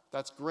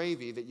 that's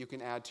gravy that you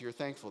can add to your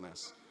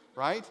thankfulness.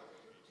 Right?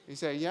 You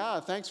say,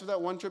 yeah, thanks for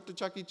that one trip to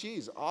Chuck E.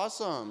 Cheese.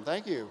 Awesome.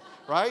 Thank you.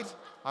 Right?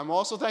 I'm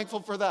also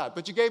thankful for that.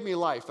 But you gave me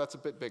life. That's a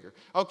bit bigger.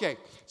 Okay,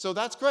 so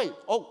that's great.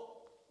 Oh,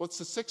 what's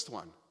the sixth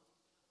one?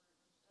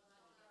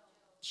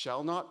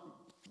 Do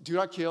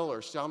not kill,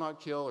 or shall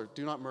not kill, or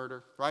do not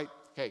murder. Right?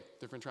 Okay,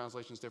 different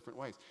translations, different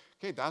ways.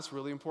 Okay, that's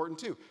really important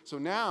too. So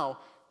now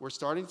we're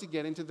starting to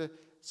get into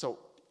so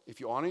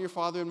if you honor your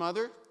father and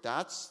mother,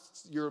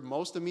 that's your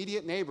most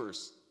immediate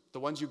neighbors,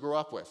 the ones you grew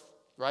up with.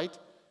 Right?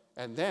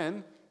 And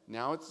then...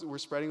 now we're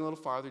spreading a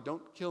little farther.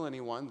 Don't kill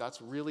anyone. That's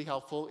really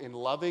helpful in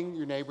loving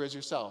your neighbor as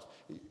yourself.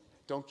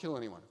 Don't kill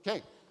anyone.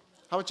 Okay.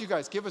 How about you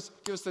guys? Give us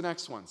the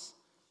next ones.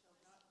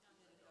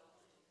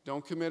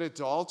 Don't commit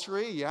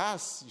adultery.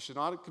 Yes, you should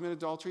not commit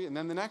adultery. And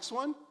then the next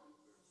one?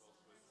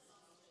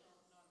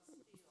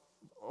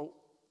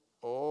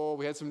 Oh,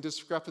 we had some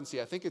discrepancy.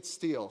 I think it's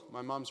steal.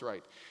 My mom's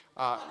right.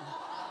 On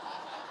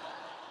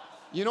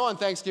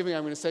Thanksgiving,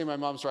 I'm going to say my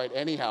mom's right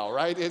anyhow,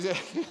 right?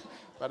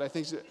 But I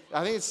think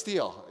it's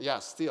steal.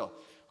 Yes, steal.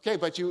 Okay,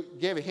 but you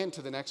gave a hint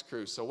to the next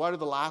cruise. So what are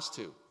the last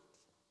two?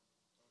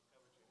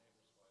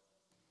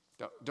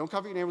 Don't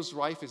covet your neighbor's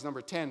wife is number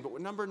 10.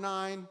 But number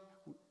 9,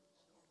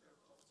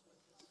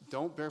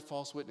 don't bear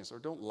false witness, or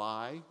don't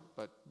lie,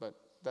 but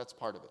that's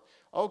part of it.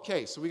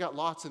 Okay, so we got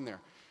lots in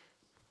there.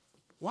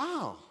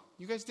 Wow,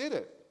 you guys did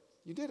it.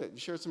 You did it. You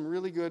shared some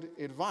really good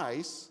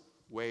advice.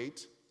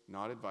 Wait,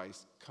 not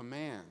advice.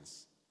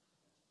 Commands.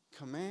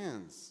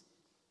 Commands.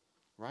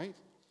 Right?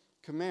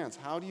 Commands.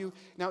 How do you...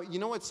 Now, you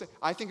know what?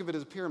 I think of it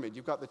as a pyramid.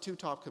 You've got the 2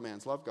 top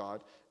commands. Love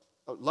God.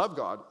 Love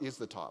God is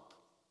the top.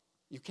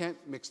 You can't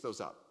mix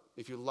those up.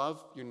 If you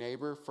love your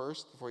neighbor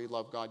first before you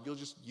love God, you'll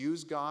just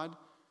use God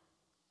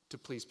to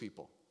please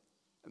people.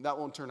 And that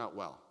won't turn out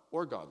well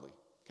or godly.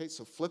 Okay,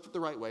 so flip it the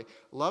right way.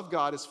 Love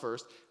God is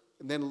first.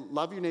 And then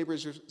love your neighbor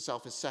as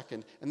yourself is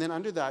second. And then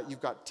under that,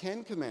 you've got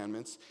 10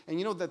 commandments. And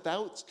you know that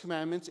those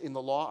commandments in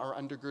the law are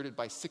undergirded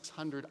by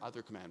 600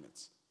 other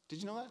commandments. Did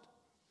you know that?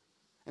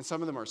 And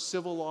some of them are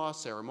civil law,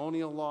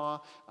 ceremonial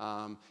law.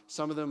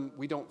 Some of them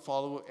we don't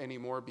follow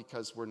anymore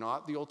because we're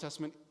not the Old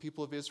Testament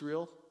people of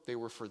Israel. They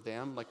were for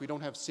them. Like we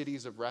don't have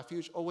cities of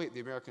refuge. Oh, wait, the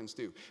Americans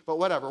do. But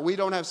whatever. We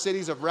don't have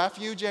cities of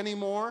refuge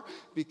anymore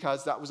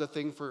because that was a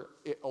thing for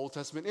Old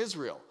Testament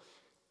Israel.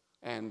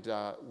 And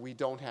we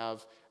don't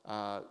have...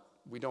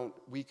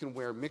 we can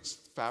wear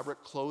mixed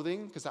fabric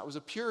clothing because that was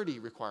a purity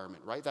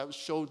requirement, right? That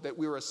showed that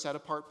we were a set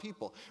apart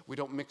people. We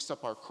don't mix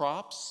up our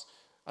crops.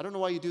 I don't know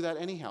why you do that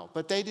anyhow.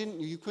 But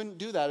you couldn't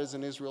do that as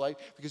an Israelite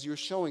because you're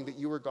showing that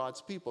you were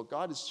God's people.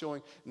 God is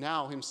showing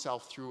now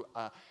himself through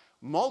a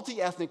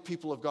multi-ethnic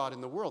people of God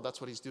in the world. That's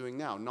what he's doing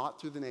now. Not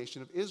through the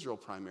nation of Israel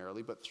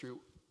primarily, but through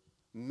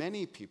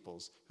many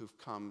peoples who've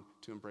come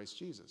to embrace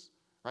Jesus,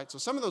 right? So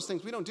some of those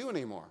things we don't do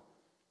anymore.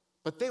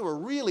 But they were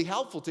really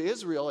helpful to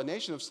Israel, a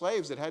nation of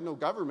slaves that had no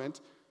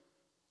government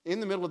in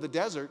the middle of the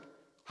desert.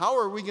 How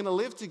are we going to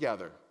live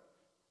together?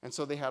 And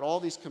so they had all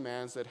these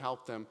commands that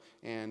helped them.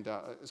 And,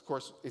 of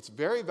course, it's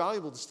very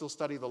valuable to still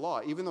study the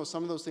law. Even though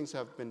some of those things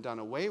have been done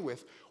away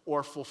with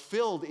or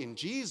fulfilled in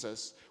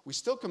Jesus, we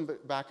still come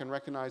back and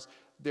recognize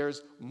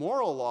there's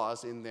moral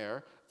laws in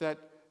there that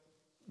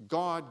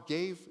God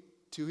gave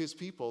to his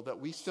people that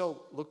we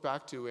still look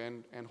back to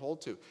and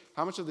hold to.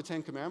 How much of the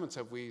 10 Commandments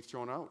have we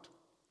thrown out?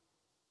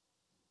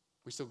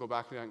 We still go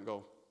back to that and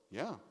go,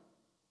 yeah,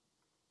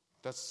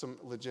 that's some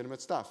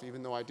legitimate stuff,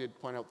 even though I did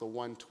point out the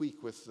one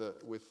tweak with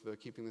the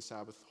keeping the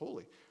Sabbath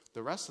holy.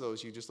 The rest of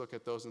those, you just look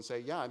at those and say,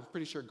 yeah, I'm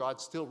pretty sure God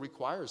still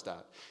requires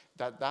that.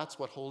 That's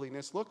what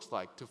holiness looks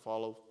like, to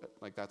follow,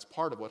 like that's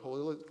part of what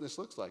holiness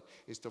looks like,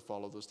 is to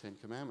follow those 10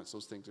 commandments.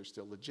 Those things are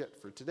still legit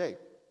for today.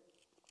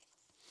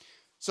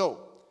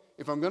 So,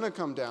 if I'm going to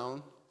come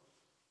down,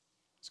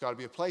 it's got to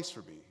be a place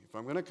for me. If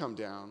I'm going to come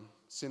down,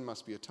 sin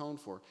must be atoned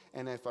for.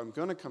 And if I'm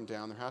going to come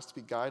down, there has to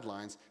be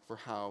guidelines for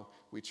how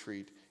we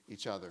treat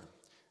each other.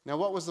 Now,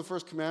 what was the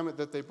first commandment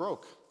that they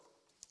broke?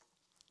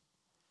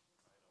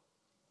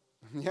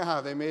 Yeah,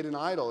 they made an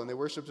idol and they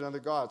worshipped another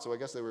god. So I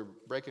guess they were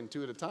breaking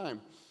 2 at a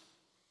time.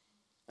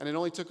 And it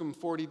only took them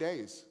 40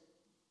 days.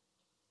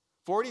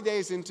 40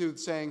 days into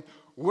saying,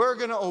 we're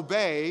going to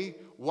obey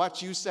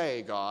what you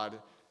say, God,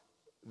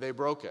 they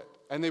broke it.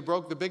 And they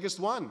broke the biggest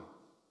one.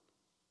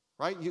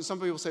 Right? Some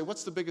people say,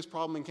 what's the biggest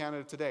problem in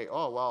Canada today?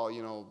 Oh, well,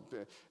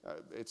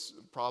 it's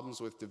problems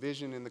with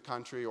division in the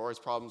country, or it's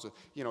problems with,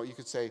 you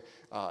could say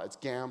it's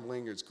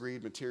gambling, or it's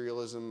greed,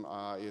 materialism,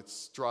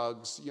 it's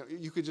drugs.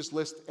 You could just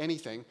list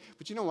anything.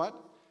 But you know what?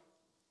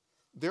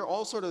 They're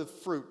all sort of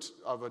fruit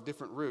of a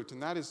different root,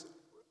 and that is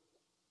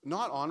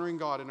not honoring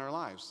God in our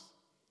lives.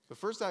 The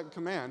first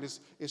command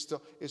is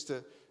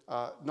to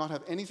not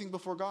have anything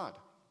before God.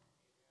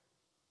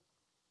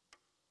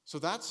 So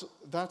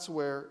that's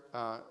where...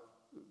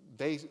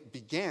 they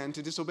began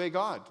to disobey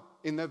God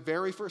in the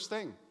very first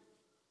thing.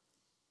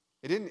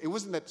 It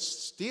wasn't that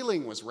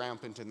stealing was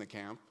rampant in the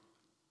camp.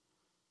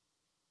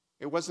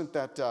 It wasn't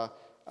that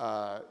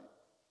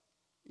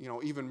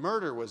even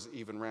murder was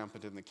even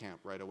rampant in the camp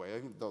right away. I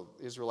think the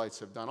Israelites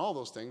have done all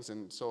those things,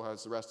 and so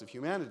has the rest of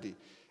humanity.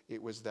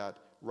 It was that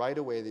right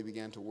away they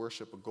began to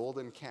worship a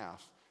golden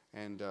calf,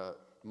 and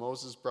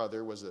Moses'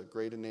 brother was a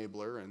great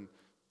enabler, and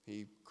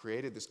he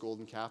created this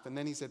golden calf, and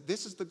then he said,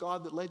 "This is the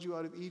God that led you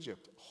out of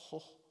Egypt."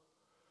 Oh.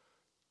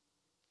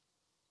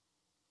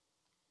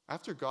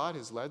 After God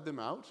has led them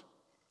out,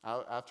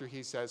 after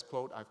he says,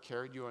 quote, "I've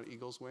carried you on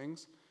eagle's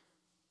wings,"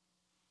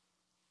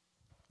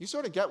 you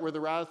sort of get where the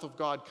wrath of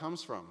God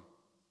comes from.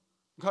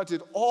 God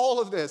did all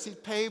of this. He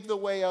paved the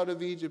way out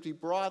of Egypt. He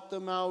brought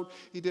them out.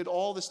 He did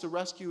all this to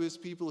rescue his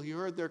people. He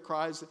heard their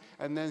cries,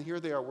 and then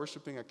here they are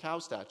worshiping a cow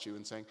statue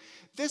and saying,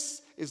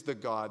 "This is the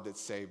God that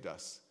saved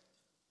us,"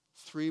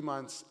 3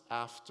 months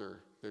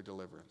after their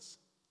deliverance.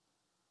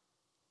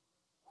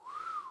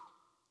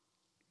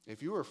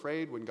 If you were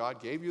afraid when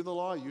God gave you the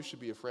law, you should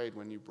be afraid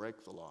when you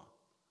break the law.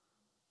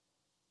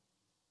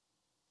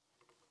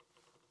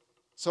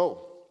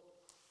 So,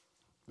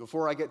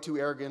 before I get too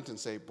arrogant and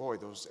say, boy,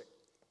 those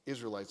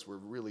Israelites were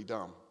really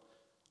dumb,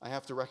 I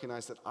have to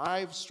recognize that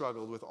I've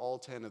struggled with all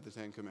 10 of the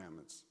 10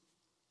 commandments.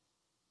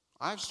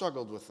 I've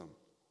struggled with them.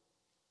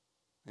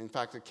 In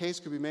fact, a case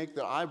could be made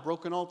that I've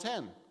broken all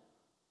 10.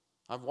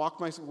 I've walked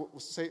my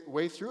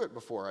way through it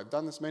before. I've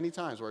done this many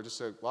times where I just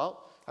say,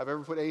 well, have I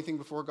ever put anything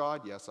before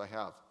God? Yes, I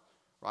have.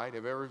 Right?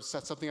 Have I ever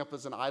set something up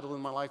as an idol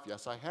in my life?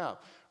 Yes, I have.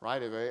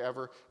 Right? Have I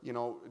ever,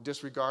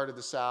 disregarded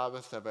the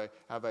Sabbath?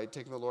 Have I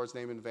taken the Lord's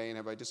name in vain?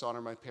 Have I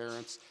dishonored my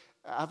parents?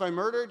 Have I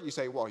murdered? You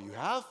say, well, you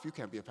have? You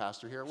can't be a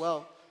pastor here.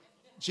 Well,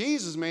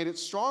 Jesus made it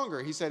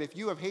stronger. He said, if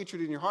you have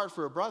hatred in your heart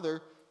for a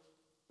brother,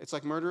 it's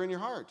like murder in your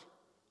heart.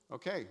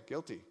 Okay,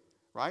 guilty.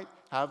 Right?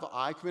 Have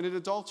I committed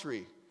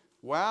adultery?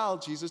 Well,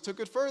 Jesus took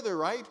it further,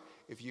 right?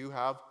 If you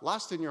have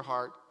lust in your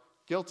heart,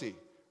 guilty,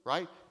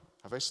 right?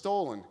 Have I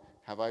stolen?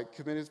 Have I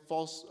committed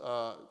false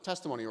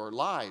testimony or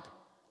lied?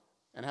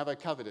 And have I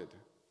coveted?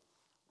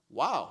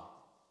 Wow.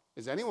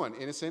 Is anyone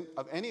innocent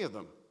of any of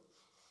them?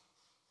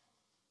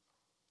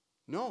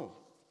 No.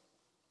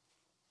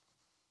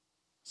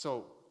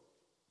 So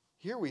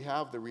here we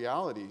have the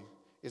reality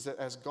is that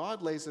as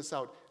God lays this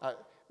out,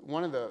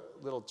 one of the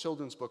little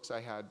children's books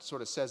I had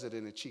sort of says it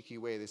in a cheeky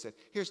way. They said,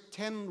 here's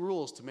 10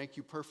 rules to make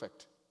you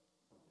perfect.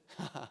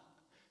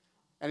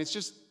 And it's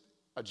just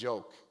a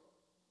joke.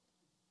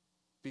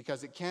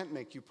 Because it can't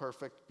make you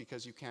perfect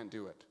because you can't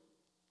do it.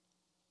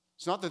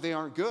 It's not that they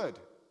aren't good.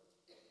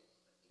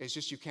 It's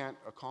just you can't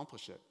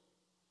accomplish it.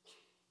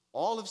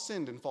 All have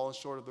sinned and fallen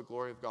short of the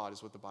glory of God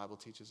is what the Bible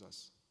teaches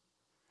us.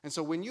 And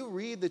so when you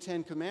read the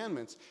 10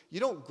 Commandments, you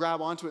don't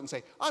grab onto it and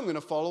say, I'm going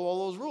to follow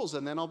all those rules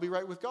and then I'll be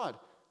right with God.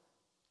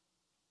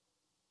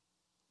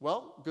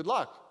 Well, good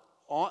luck.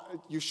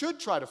 You should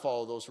try to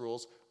follow those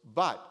rules,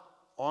 but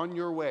on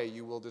your way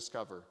you will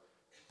discover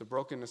the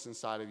brokenness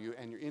inside of you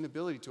and your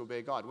inability to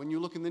obey God. When you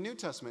look in the New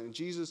Testament and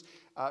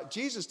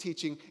Jesus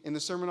teaching in the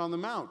Sermon on the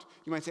Mount,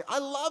 you might say, I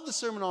love the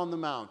Sermon on the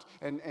Mount.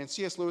 And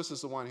C.S. Lewis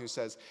is the one who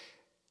says,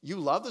 you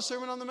love the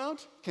Sermon on the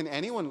Mount? Can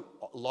anyone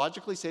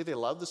logically say they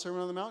love the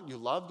Sermon on the Mount? You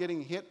love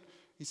getting hit?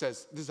 He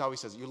says, this is how he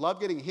says it. You love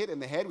getting hit in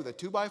the head with a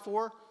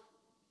 2x4?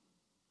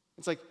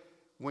 It's like,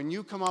 when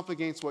you come up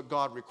against what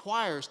God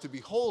requires to be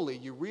holy,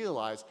 you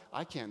realize,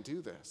 I can't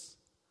do this.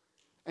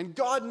 And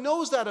God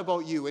knows that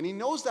about you, and he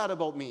knows that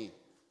about me.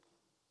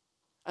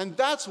 And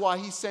that's why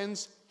he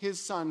sends his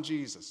son,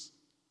 Jesus.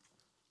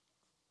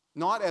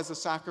 Not as a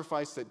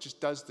sacrifice that just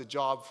does the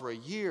job for a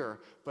year,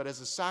 but as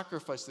a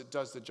sacrifice that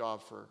does the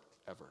job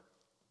forever.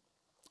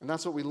 And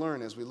that's what we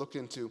learn as we look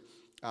into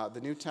the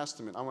New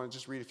Testament. I want to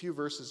just read a few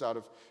verses out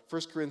of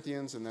 1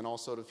 Corinthians and then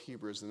also out of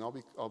Hebrews, and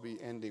I'll be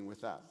ending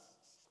with that.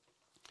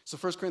 So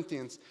 1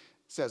 Corinthians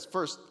says,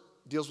 first,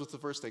 deals with the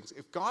first things.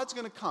 If God's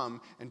going to come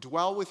and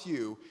dwell with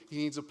you, he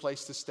needs a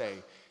place to stay.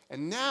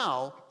 And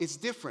now it's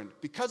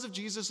different. Because of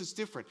Jesus, it's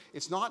different.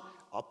 It's not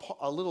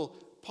a little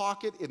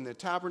pocket in the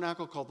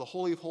tabernacle called the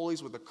Holy of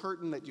Holies with a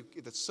curtain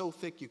that's so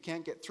thick you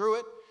can't get through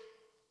it.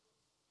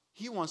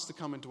 He wants to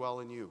come and dwell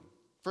in you.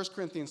 1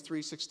 Corinthians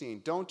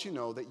 3:16, don't you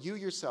know that you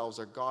yourselves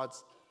are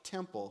God's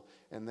temple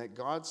and that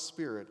God's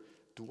Spirit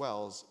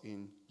dwells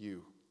in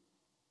you?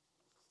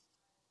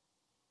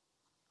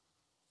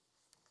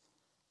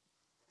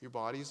 Your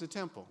body is a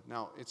temple.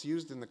 Now, it's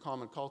used in the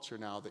common culture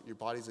now that your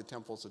body's a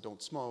temple, so don't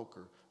smoke,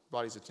 or your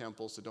body's a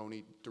temple, so don't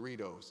eat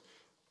Doritos.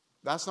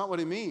 That's not what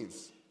it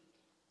means.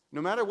 No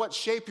matter what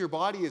shape your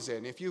body is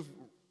in, if you've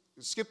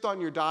skipped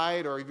on your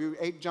diet or if you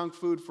ate junk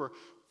food for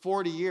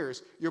 40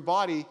 years, your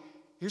body,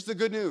 here's the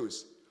good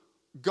news.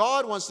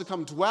 God wants to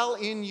come dwell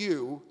in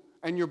you,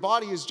 and your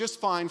body is just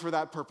fine for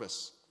that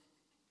purpose.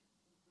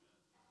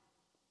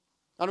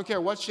 I don't care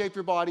what shape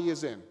your body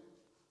is in.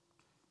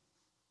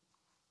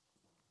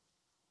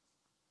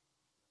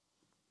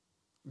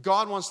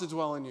 God wants to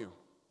dwell in you.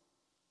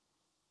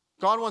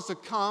 God wants to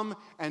come,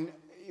 and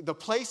the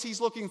place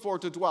he's looking for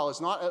to dwell is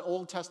not an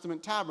Old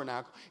Testament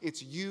tabernacle.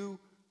 It's you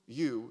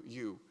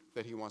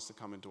that he wants to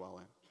come and dwell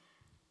in.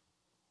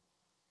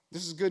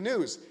 This is good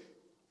news.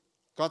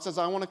 God says,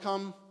 I want to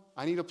come.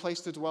 I need a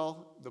place to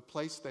dwell. The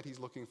place that he's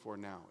looking for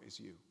now is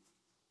you.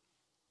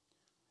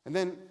 And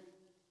then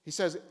he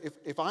says,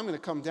 if I'm going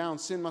to come down,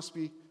 sin must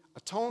be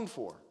atoned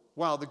for.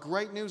 Wow, the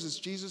great news is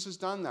Jesus has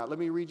done that. Let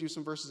me read you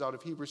some verses out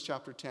of Hebrews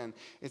chapter 10.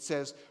 It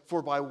says,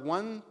 for by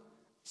one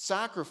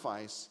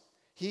sacrifice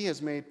he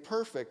has made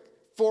perfect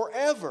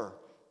forever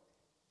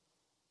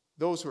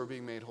those who are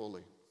being made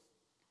holy.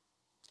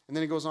 And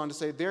then he goes on to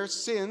say, their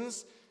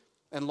sins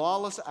and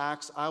lawless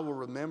acts I will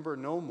remember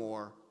no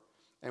more,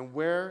 and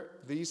where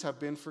these have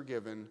been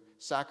forgiven,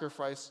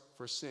 sacrifice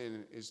for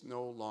sin is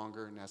no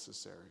longer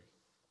necessary.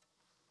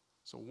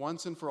 So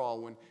once and for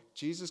all, when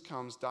Jesus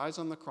comes, dies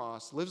on the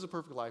cross, lives a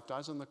perfect life,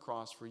 dies on the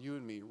cross for you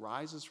and me,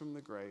 rises from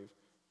the grave,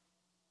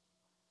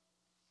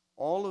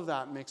 all of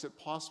that makes it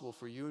possible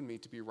for you and me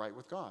to be right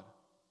with God,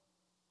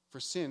 for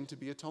sin to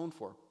be atoned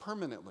for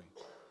permanently,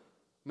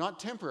 not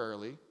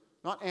temporarily,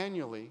 not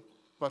annually,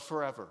 but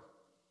forever.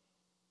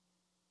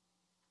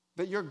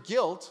 That your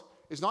guilt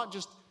is not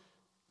just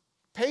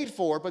paid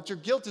for, but your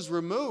guilt is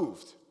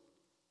removed.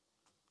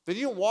 That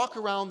you don't walk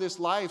around this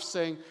life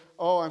saying,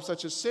 oh, I'm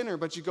such a sinner,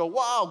 but you go,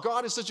 wow,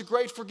 God is such a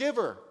great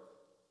forgiver.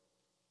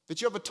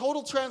 That you have a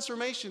total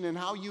transformation in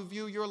how you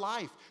view your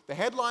life. The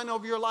headline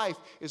of your life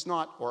is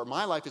not, or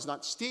my life is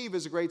not, Steve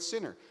is a great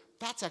sinner.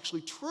 That's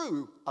actually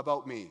true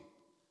about me.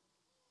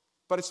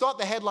 But it's not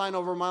the headline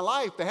over my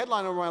life. The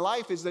headline over my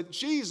life is that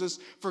Jesus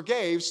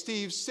forgave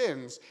Steve's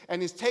sins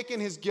and has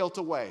taken his guilt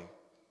away.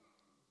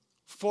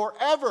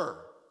 Forever.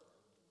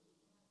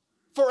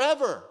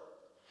 Forever.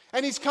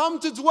 And he's come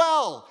to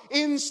dwell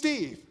in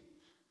Steve.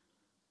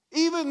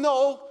 Even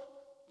though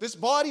this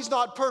body's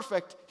not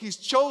perfect, he's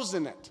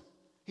chosen it.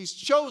 He's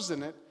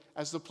chosen it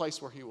as the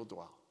place where he will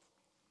dwell.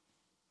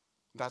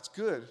 That's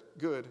good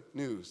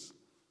news.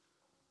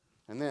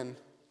 And then,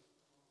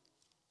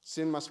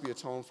 sin must be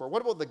atoned for.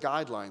 What about the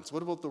guidelines?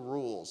 What about the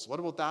rules? What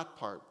about that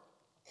part?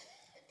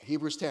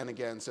 Hebrews 10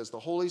 again says, the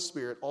Holy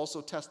Spirit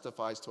also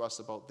testifies to us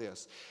about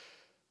this.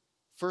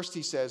 First,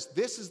 he says,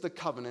 this is the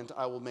covenant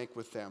I will make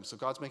with them. So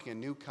God's making a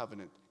new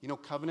covenant. You know,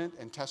 covenant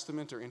and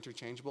testament are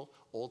interchangeable.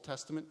 Old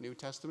Testament, New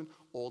Testament,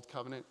 Old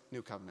Covenant,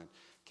 New Covenant.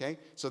 Okay?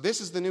 So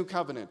this is the new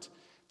covenant.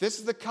 This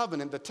is the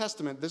covenant, the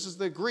testament. This is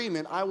the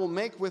agreement I will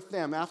make with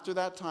them after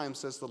that time,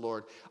 says the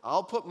Lord.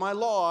 I'll put my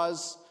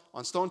laws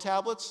on stone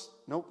tablets.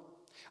 Nope.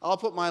 I'll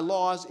put my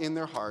laws in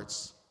their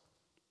hearts,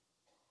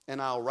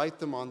 and I'll write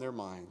them on their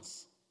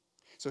minds.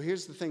 So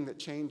here's the thing that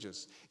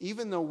changes.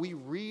 Even though we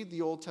read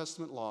the Old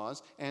Testament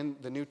laws and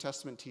the New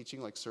Testament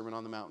teaching, like Sermon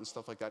on the Mount and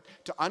stuff like that,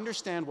 to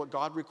understand what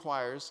God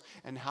requires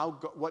and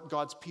what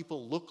God's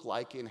people look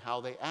like in how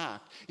they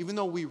act, even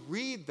though we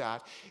read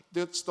that,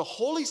 it's the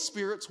Holy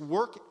Spirit's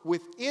work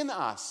within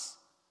us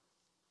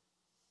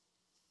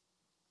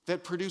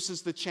that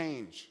produces the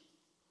change.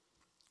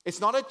 It's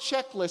not a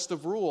checklist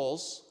of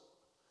rules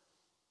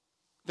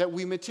that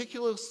we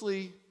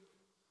meticulously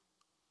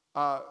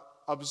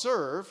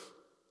observe.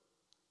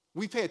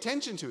 We pay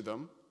attention to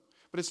them,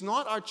 but it's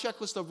not our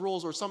checklist of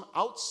rules or some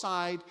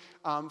outside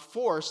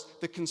force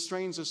that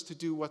constrains us to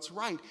do what's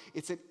right.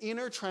 It's an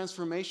inner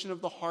transformation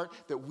of the heart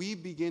that we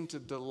begin to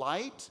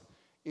delight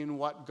in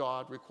what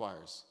God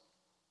requires.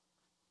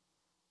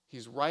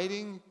 He's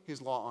writing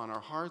his law on our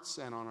hearts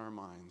and on our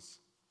minds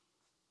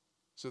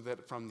so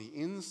that from the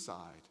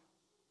inside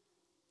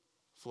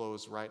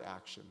flows right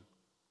action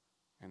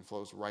and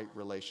flows right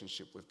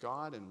relationship with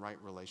God and right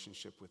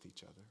relationship with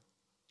each other.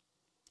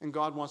 And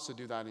God wants to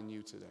do that in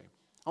you today.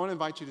 I want to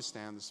invite you to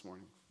stand this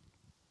morning.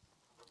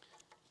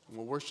 And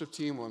the worship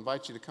team will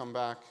invite you to come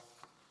back.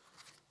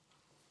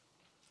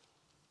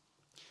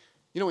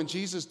 You know, when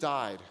Jesus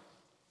died,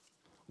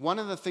 one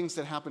of the things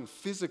that happened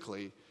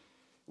physically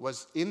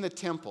was in the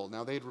temple.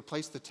 Now, they had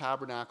replaced the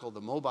tabernacle, the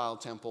mobile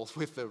temple,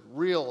 with the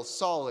real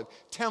solid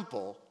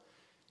temple.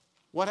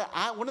 One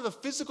of the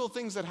physical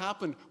things that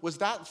happened was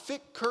that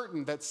thick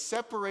curtain that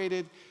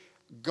separated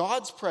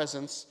God's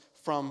presence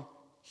from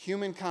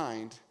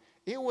humankind.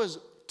 It was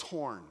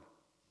torn.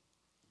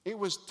 It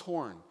was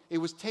torn. It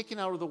was taken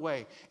out of the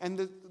way. And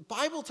the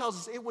Bible tells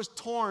us it was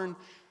torn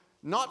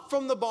not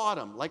from the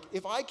bottom. Like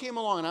if I came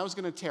along and I was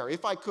going to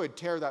if I could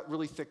tear that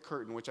really thick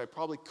curtain, which I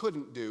probably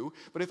couldn't do,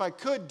 but if I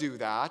could do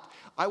that,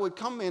 I would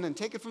come in and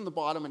take it from the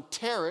bottom and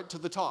tear it to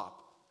the top.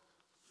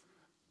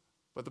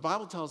 But the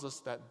Bible tells us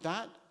that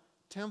that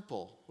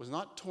temple was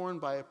not torn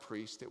by a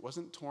priest. It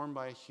wasn't torn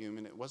by a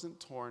human. It wasn't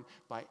torn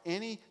by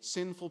any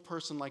sinful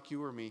person like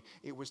you or me.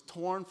 It was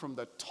torn from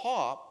the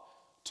top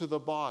to the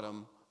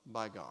bottom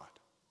by God.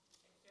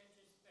 6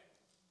 inches thick.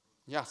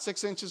 Yeah,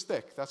 6 inches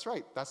thick. That's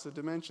right. That's the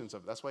dimensions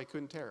of it. That's why he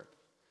couldn't tear it.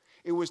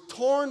 It was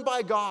torn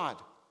by God.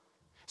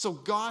 So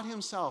God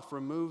himself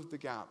removed the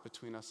gap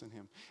between us and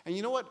him. And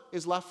you know what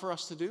is left for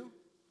us to do?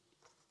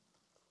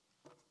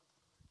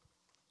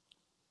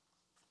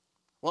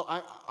 Well,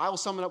 I will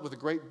sum it up with a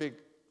great big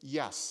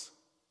yes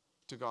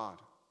to God.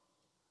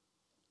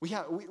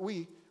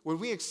 When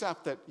we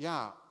accept that,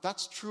 yeah,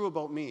 that's true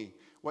about me.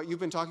 What you've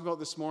been talking about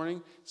this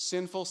morning,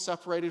 sinful,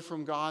 separated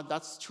from God,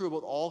 that's true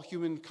about all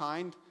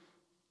humankind.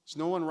 There's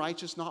no one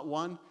righteous, not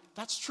one.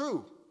 That's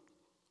true.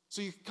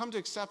 So you come to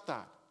accept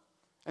that.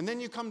 And then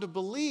you come to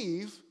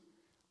believe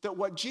that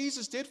what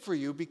Jesus did for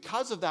you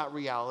because of that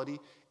reality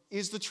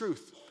is the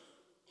truth.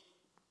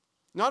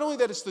 Not only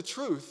that it's the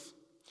truth,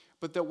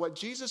 but that what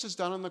Jesus has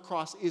done on the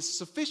cross is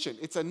sufficient.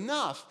 It's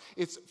enough.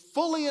 It's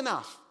fully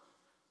enough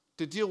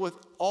to deal with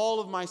all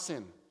of my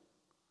sin.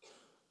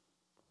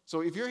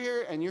 So if you're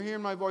here and you're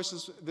hearing my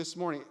voice this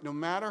morning, no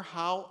matter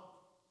how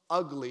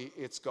ugly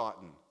it's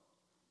gotten,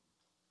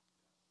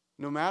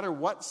 no matter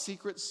what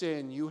secret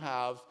sin you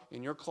have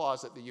in your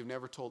closet that you've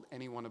never told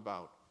anyone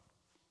about,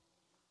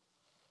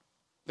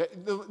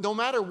 no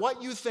matter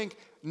what you think,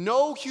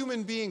 no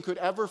human being could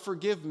ever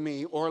forgive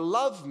me or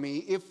love me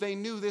if they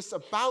knew this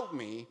about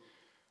me,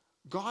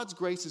 God's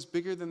grace is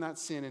bigger than that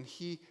sin, and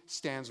he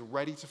stands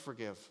ready to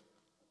forgive.